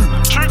man through.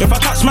 If I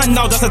touch man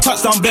now, that's a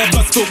touchdown, bare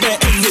blood spill, bare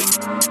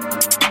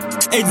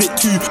exit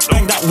 2,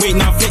 bang that weight,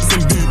 now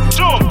flexing boo.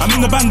 I'm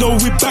in the bando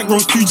with back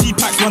rows, 2G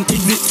packs, 1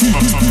 exit 2.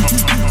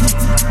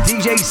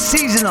 DJ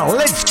Seasonal,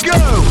 let's go!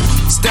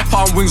 Step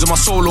on wings on my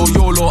solo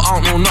YOLO. I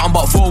don't know nothing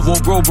about Volvo,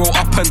 bro,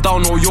 up and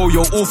down, no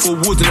yo-yo. All for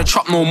wood in the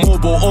trap, no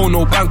mobile. Oh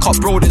no, bank up,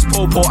 bro, there's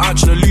popo. I'm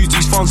trying to lose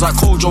these funds like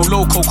Kojo.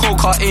 Loco,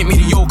 Coca, ain't me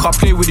the yoke. I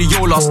play with the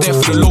Yolas, there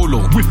for the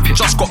Lolo.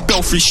 Just got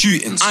Belfry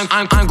shootings. I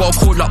ain't got a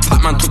call like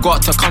Pac-Man to go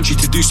out to country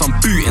to do some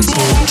bootings.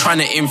 I'm trying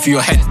to aim for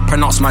your head,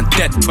 pronounce man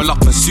dead, pull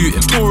up and suit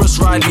him. Taurus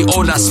Riley,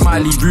 all that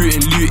smiley,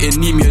 rooting, looting.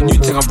 Need me a new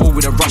thing, I'm bold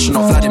with a Russian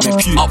off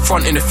Vladimir Putin. Up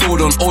front in the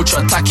field on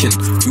ultra attacking.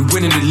 We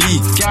winning the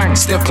league. Gang,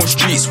 step on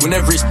streets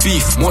whenever it's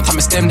beef. More time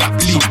it's them that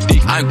bleed.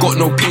 I ain't got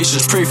no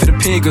patience, pray for the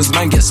pagans,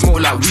 man get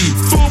smoked like weed.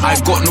 I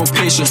ain't got no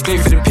patience, pray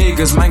for the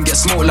pagans, man get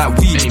smoked like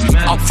weed.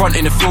 Up front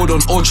in the field on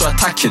ultra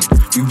attacking.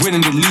 We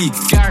winning the league.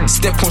 Gang,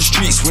 step on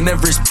streets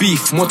whenever it's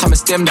beef. More time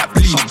it's them that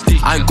bleed.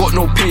 I ain't got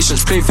no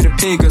patience, pray for the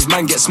pagans,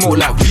 man get smoked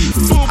like weed.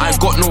 I ain't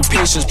got no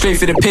patience, pray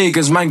for the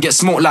pagans, man get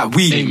smoked like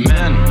weed.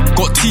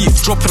 Got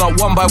teeth dropping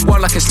out 1 by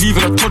 1 like it's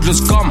leaving a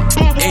toddler's gum.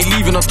 Ain't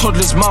leaving a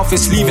toddler's mouth,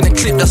 it's leaving a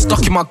clip that's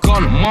stuck in my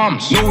gun.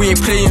 No, we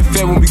ain't playing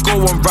fair when we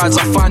go on rides,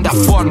 I find that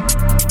fun.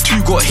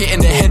 2 got hit in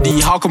the heady,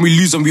 how can we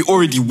lose when we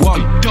already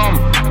won?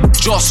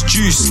 Just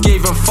Juice,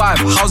 gave him 5,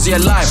 how's he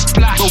alive?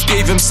 Bro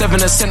gave him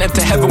 7 and sent him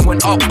to heaven,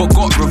 went up but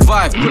got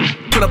revived.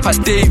 Pull up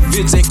at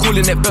David's, ain't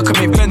calling it Beckham,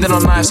 ain't bending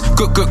on knives.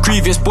 Good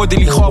grievous,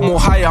 bodily harm more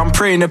higher, I'm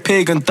praying a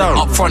pagan down.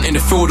 Up front in the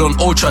field on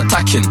ultra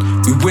attacking,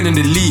 we winning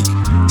the league.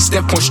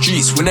 Step on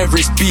streets whenever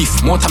it's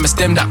beef, more time it's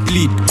them that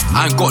bleed.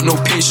 I ain't got no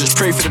patience,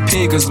 pray for the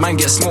pagans, man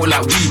get smoked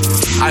like weed.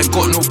 I ain't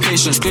got no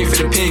patience, pray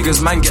for the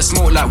pagans, man get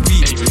smoked like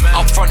weed.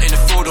 Up front in the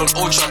field on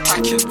ultra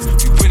attacking,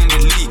 we winning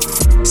the league.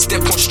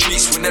 Step on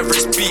streets whenever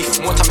it's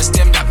beef, more time it's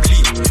them that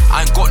bleed.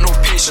 I ain't got no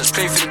patience,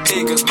 pray for the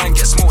pagans, man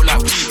get smoked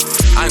like weed.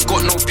 I ain't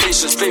got no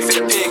patience, pray for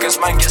the pagans,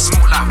 man get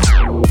smoked like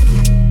weed.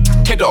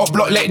 Hit the up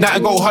block late night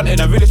and go hunting.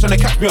 I really tryna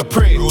catch me a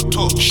prey.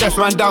 Chef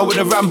man down with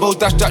a Rambo,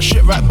 dash that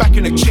shit right back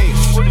in the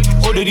chase.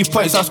 All of these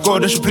points I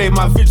scored, they should play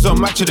my vids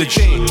on match of the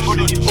day.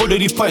 All of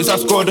these points I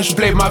scored, they should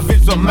play my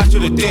vids on match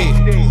of the day.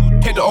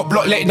 Hit the up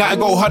block late night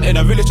and go hunting.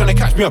 I really tryna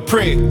catch me a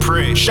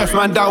prey. Chef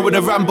man down with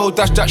a Rambo,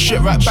 dash that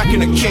shit right back in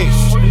the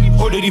case.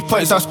 All of these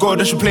points I scored,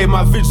 they should play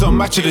my vids on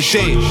match of the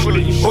day.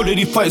 All of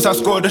these points I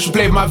scored, they should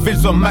play my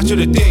vids on match of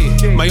the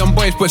day. My young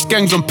boys put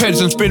gangs on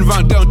pens and spin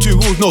round down 2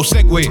 rules, no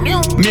segue.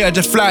 Me, I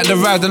just fly at the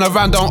ride and I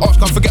ran down ops,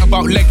 can't forget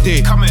about leg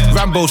day.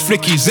 Rambos,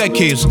 flickies,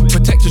 ZKs,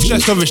 protect the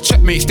chest of his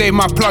checkmate. Stay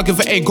my plug if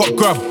it ain't got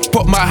grub.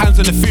 Put my hands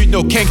on the food,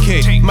 no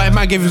kenke. My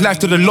man gave his life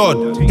to the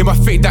Lord. In my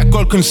faith that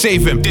God can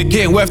save him. He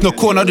ain't worth no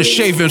corner, just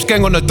shave him.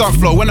 Gang on the dance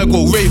floor when I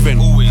go raving.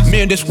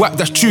 Me and this whack,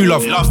 that's true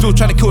love. Still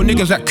trying to kill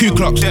niggas like Ku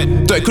Klux.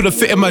 Thought it could've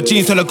fit in my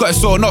jeans till I got it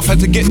sewn off. Had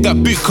to get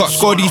that boot cut.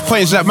 Score these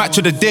points like match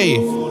of the day.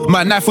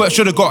 My knife work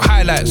should've got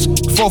highlights.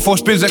 4-4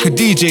 spins like a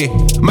DJ.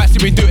 Might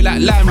see me do it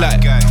like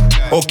Limelight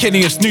or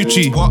Kenny and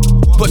Snoochie.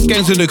 Put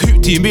skanks in the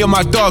hoop team. Me and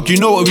my dog, you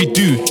know what we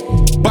do.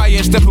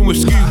 Buy-in stepping with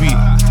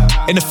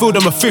Scooby. In the field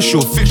I'm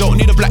official. Don't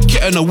need a black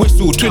kit and a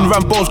whistle. Twin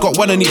Rambos got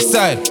 1 on each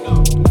side.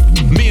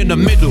 Me in the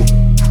middle.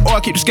 Or I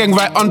keep the skeng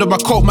right under my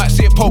coat. Might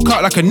see it poke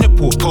out like a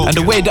nipple. And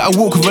the way that I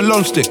walk with a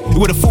long stick, you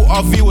would've thought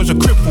RV was a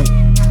cripple.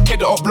 Hit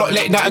the up block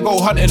late night and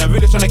go hunting. I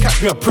really tryna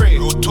catch me a prey.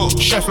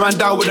 Chef man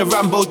down with a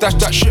Rambo, dash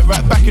that shit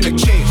right back in the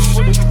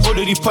chase. All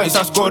of these points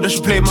I scored, they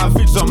should play my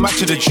vids on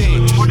match of the day.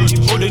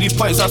 All of these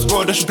points I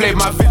scored, they should play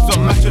my vids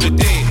on match of the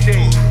day.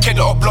 Hit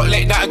the up block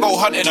late night and go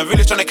hunting. I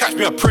really tryna catch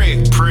me a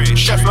prey.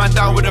 Chef man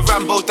down with a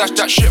Rambo, dash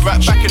that shit right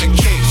back in the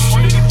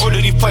case. All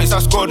of these points I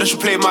scored, I should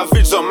play my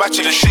vids on match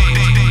of the shit.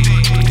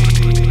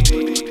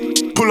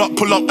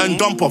 Pull up and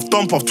dump off.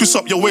 Twist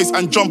up your waist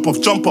and jump off.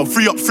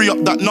 Free up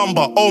that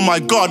number. Oh my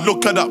God,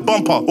 look at that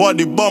bumper. What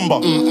the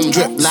bumper?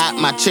 Drip like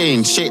my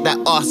chain, shake that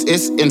ass,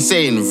 it's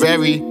insane.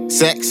 Very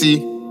sexy,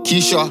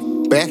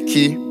 Keisha,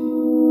 Becky.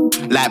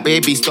 Like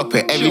baby, stop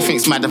it.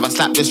 Everything's mad if I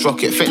slap this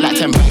rocket. Fit like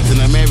 10 bags in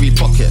the Mary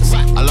pockets.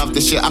 I love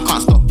this shit, I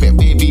can't stop it.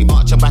 Baby,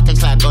 arch your back and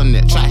slide on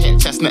it. Try hit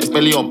chestnuts,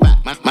 belly or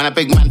back. Man, a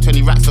big man,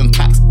 20 racks on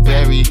tax.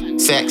 Very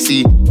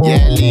sexy,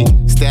 Yelly,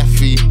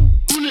 Steffi.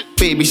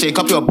 Baby, shake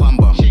up your bum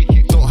bum.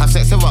 Don't have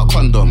sex without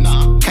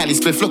condoms. Cali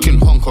spliff looking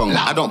Hong Kong.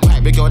 I don't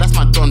pipe, big girl, that's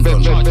my don.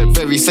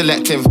 Very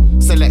selective.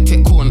 Select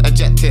it, corn,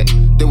 eject it.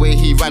 The way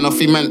he ran off,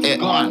 he meant it.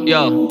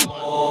 Yo.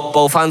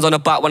 Both hands on the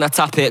back when I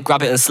tap it,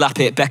 grab it and slap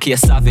it. Becky a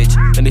savage.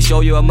 Let me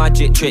show you a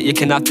magic trick. You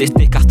can have this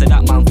dick after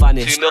that man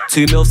vanished.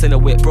 2 mils in a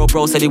whip.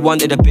 Bro said he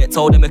wanted a bit.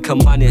 Told him he can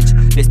manage.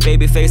 This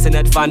baby face an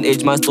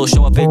advantage. Man still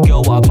show a big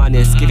girl what I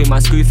manage. Giving my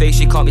screw face,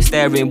 she can't be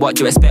staring. What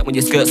do you expect when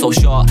your skirt so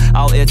short?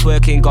 Out here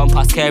twerking, gone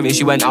past caring.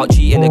 She went out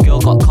cheating, the girl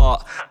got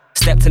caught.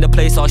 Stepped in the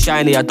place all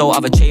shiny, I don't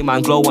have a chain,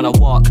 man, glow when I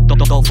walk.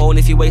 Don't phone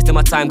if you wasting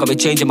my time, got me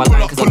changing my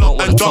line, cause I don't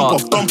wanna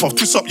talk. Dump off,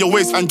 twist up your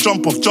waist and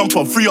jump off.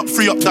 Free up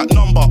that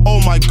number.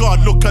 Oh my God,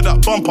 look at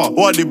that bumper.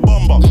 What the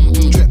bumper?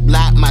 Drip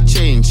like my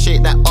chain,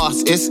 shake that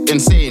ass, it's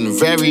insane.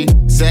 Very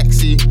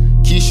sexy,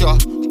 Keisha,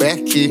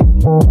 Becky.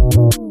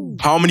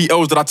 How many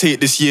L's did I take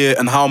this year,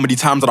 and how many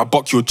times did I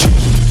buck your chick?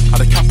 Had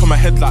a cap on my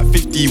head like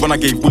 50 when I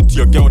gave wood to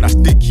your girl that's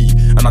dicky.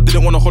 And I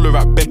didn't want to holler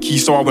at Becky,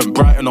 so I went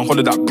Brighton and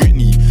hollered at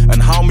Britney. And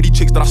how many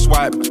chicks did I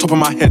swipe? Top of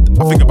my head,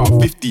 I think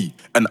about 50.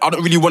 And I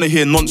don't really want to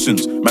hear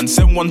nonsense. Man,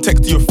 send one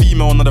text to your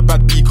female, another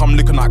bad B come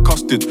looking like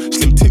custard.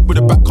 Slim tip with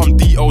a back come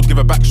details, give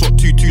a back shot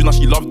 2-2, now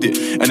she loved it.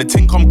 And the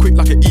ting come quick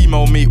like an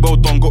email, mate, well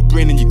done, got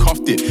brain and you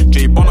cuffed it.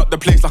 Jay bun up the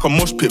place like a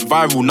mosh pit,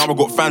 viral, now I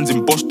got fans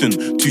in Boston.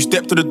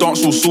 2-step to the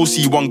dance all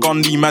saucy, one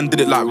gun Lee man did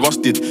it like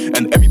rusted.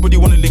 And everybody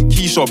wanna link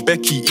Keisha,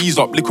 Becky, ease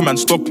up, liquor man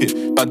stop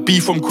it. Bad B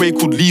from Quay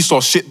called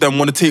Lisa, shit them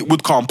wanna take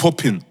wood car and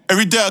poppin'.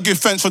 Every day I give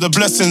thanks for the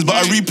blessings, but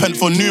I repent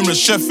for numerous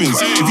chefings.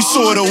 If you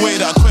saw the way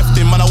that I queffed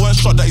him, man, I weren't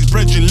shot that his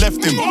brethren left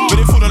him. But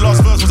they thought the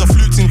last verse was a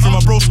fluting from my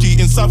broski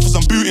inside for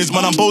some booties.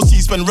 Man, I'm bossy,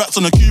 spend rats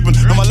on a Cuban.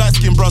 Now my light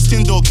skin, brown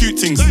skin, door cute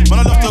things.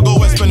 Man, I love to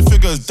go west, spend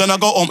figures. Then I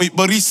go home, eat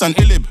Baris and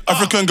Ilib.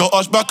 African girl,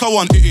 arch back, I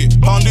want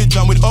it. Pounded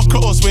jam with okra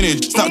or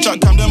spinach.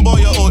 Snapchat cam, then boy,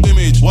 your old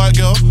image. White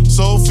girl,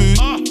 soul food,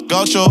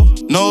 gaucho,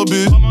 no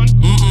boo.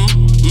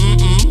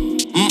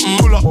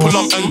 Pull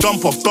up and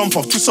dump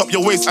off. Twist up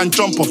your waist and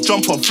jump off.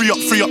 Free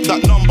up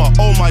that number.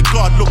 Oh my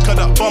God, look at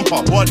that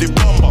bumper. What the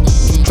bumper?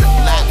 Drip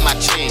like my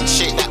chain,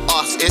 shake that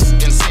ass, it's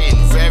insane.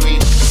 Very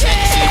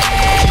sexy,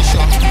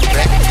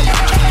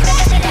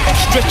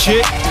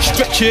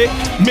 Stretch it,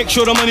 make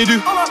sure the money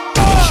do.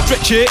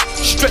 Stretch it,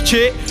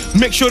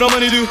 make sure the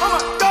money do.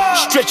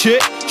 Stretch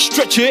it,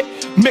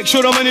 make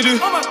sure the money do.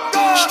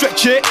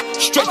 Stretch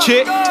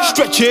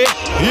it,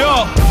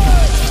 yo.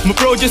 My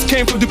bro just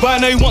came from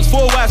Dubai, now he wants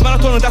 4 wives. Man, I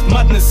told him that's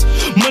madness.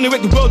 Money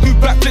make the world do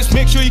backflips.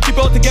 Make sure you keep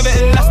it all together,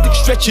 elastic.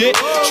 Stretch it.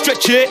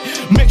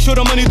 Make sure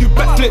the money do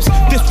backflips.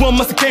 This one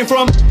must have came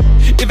from.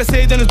 If I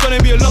say then it's gonna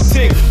be a long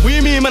thing. What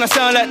you mean, man? I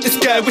sound like this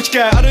guy. Which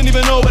guy? I don't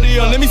even know what they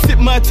on. Let me sip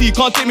my tea.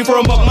 Can't take me for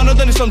a mug. Man, I've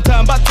done it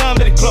sometime. Bad time,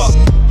 let it clock.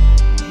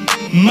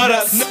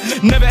 Mothers,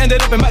 never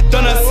ended up in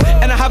McDonald's.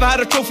 And I haven't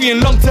had a trophy in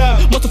a long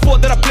time. Must have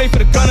thought that I played for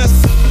the Gunners.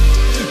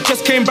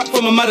 Just came back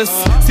from my mothers.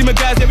 See my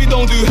guys, yeah, we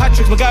don't do hat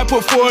tricks. My guy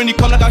put 4 and he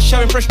come like I'm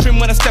sharing fresh trim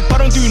when I step. I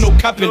don't do no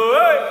capping.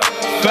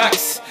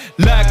 Backs,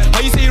 lag. How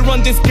you say you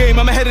run this game?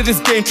 I'm ahead of this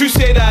game. True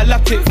say that I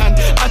lapped it. And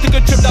I took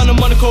a trip down to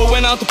Monaco.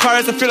 Went out to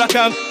Paris, I feel like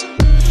I'm.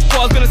 What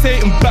I was gonna say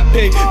in back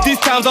pay. These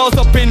times I was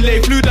up in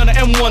late. Flew down to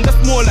M1,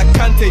 that's more like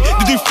Kante.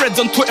 They do threads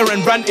on Twitter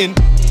and ranting.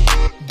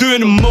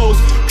 Doing the most.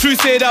 True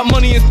say that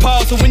money is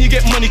power. So when you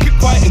get money, keep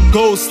quiet and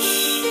ghost.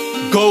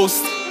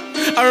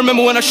 I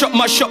remember when I shot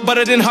my shot, but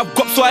I didn't have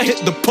guap, so I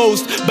hit the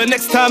post. But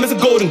next time it's a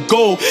golden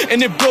goal.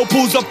 And if bro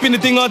pulls up in the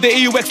thing on the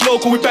EUX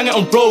local, we bang it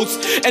on roads.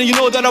 And you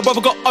know that our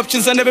brother got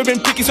options, I never been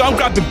picky, so I'm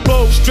grabbing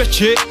both.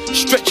 Stretch it,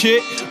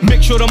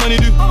 make sure the money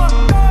do.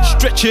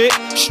 Stretch it,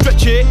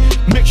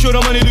 make sure the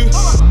money do.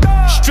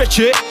 Stretch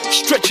it,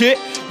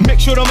 make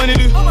sure the money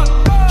do.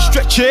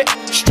 Stretch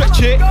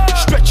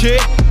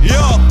it,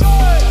 yo.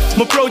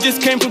 My bro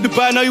just came from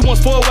Dubai, now he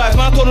wants 4 wives.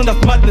 Man, I told him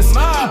that's madness.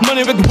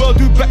 Money make the world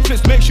do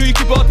backflips. Make sure you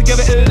keep it all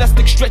together,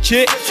 elastic. Stretch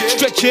it.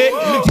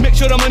 Make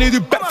sure the money do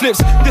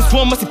backflips. This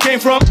one must have came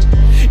from.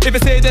 If I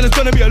say it, then it's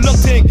gonna be a long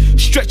thing.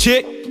 Stretch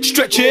it.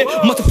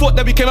 Must have thought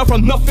that we came out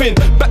from nothing.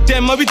 Back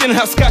then, man, we didn't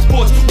have Sky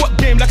Sports. What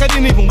game? Like I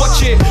didn't even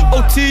watch it.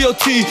 OT,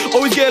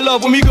 always get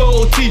love when we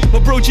go OT. My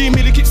bro G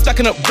Millie keep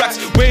stacking up racks.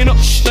 Weighing up,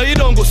 now you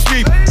don't go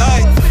sleep.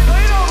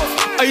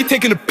 Are you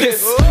taking a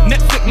piss?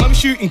 Netflix, man, we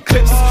shooting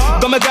clips.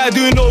 Got my guy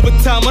doing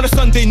overtime on a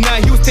Sunday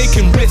night, he was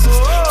taking risks.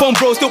 Phone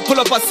bros don't pull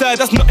up outside,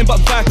 that's nothing but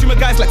vibe. Treat my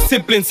guys like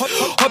siblings.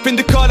 Hop in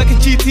the car like a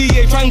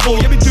GTA Triangle,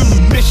 yeah, we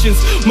doing mix.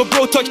 ambitions. My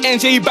bro touch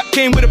NJ back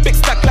came with a big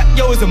stack like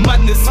yo is a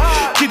madness.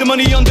 Keep the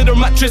money under the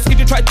mattress. If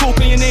you try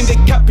talking your name, they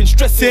capping,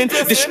 stressing,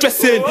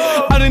 distressing.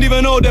 I don't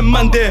even know them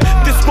man there.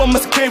 This one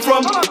must came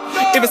from.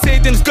 If I say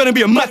it, then it's gonna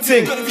be a mad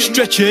thing.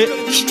 Stretch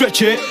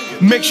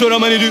it, make sure the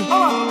money do.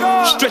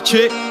 Stretch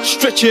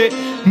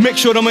it, make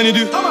sure the money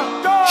do.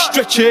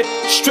 Stretch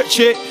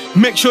it,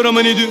 make sure the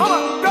money do.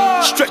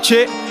 Stretch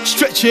it.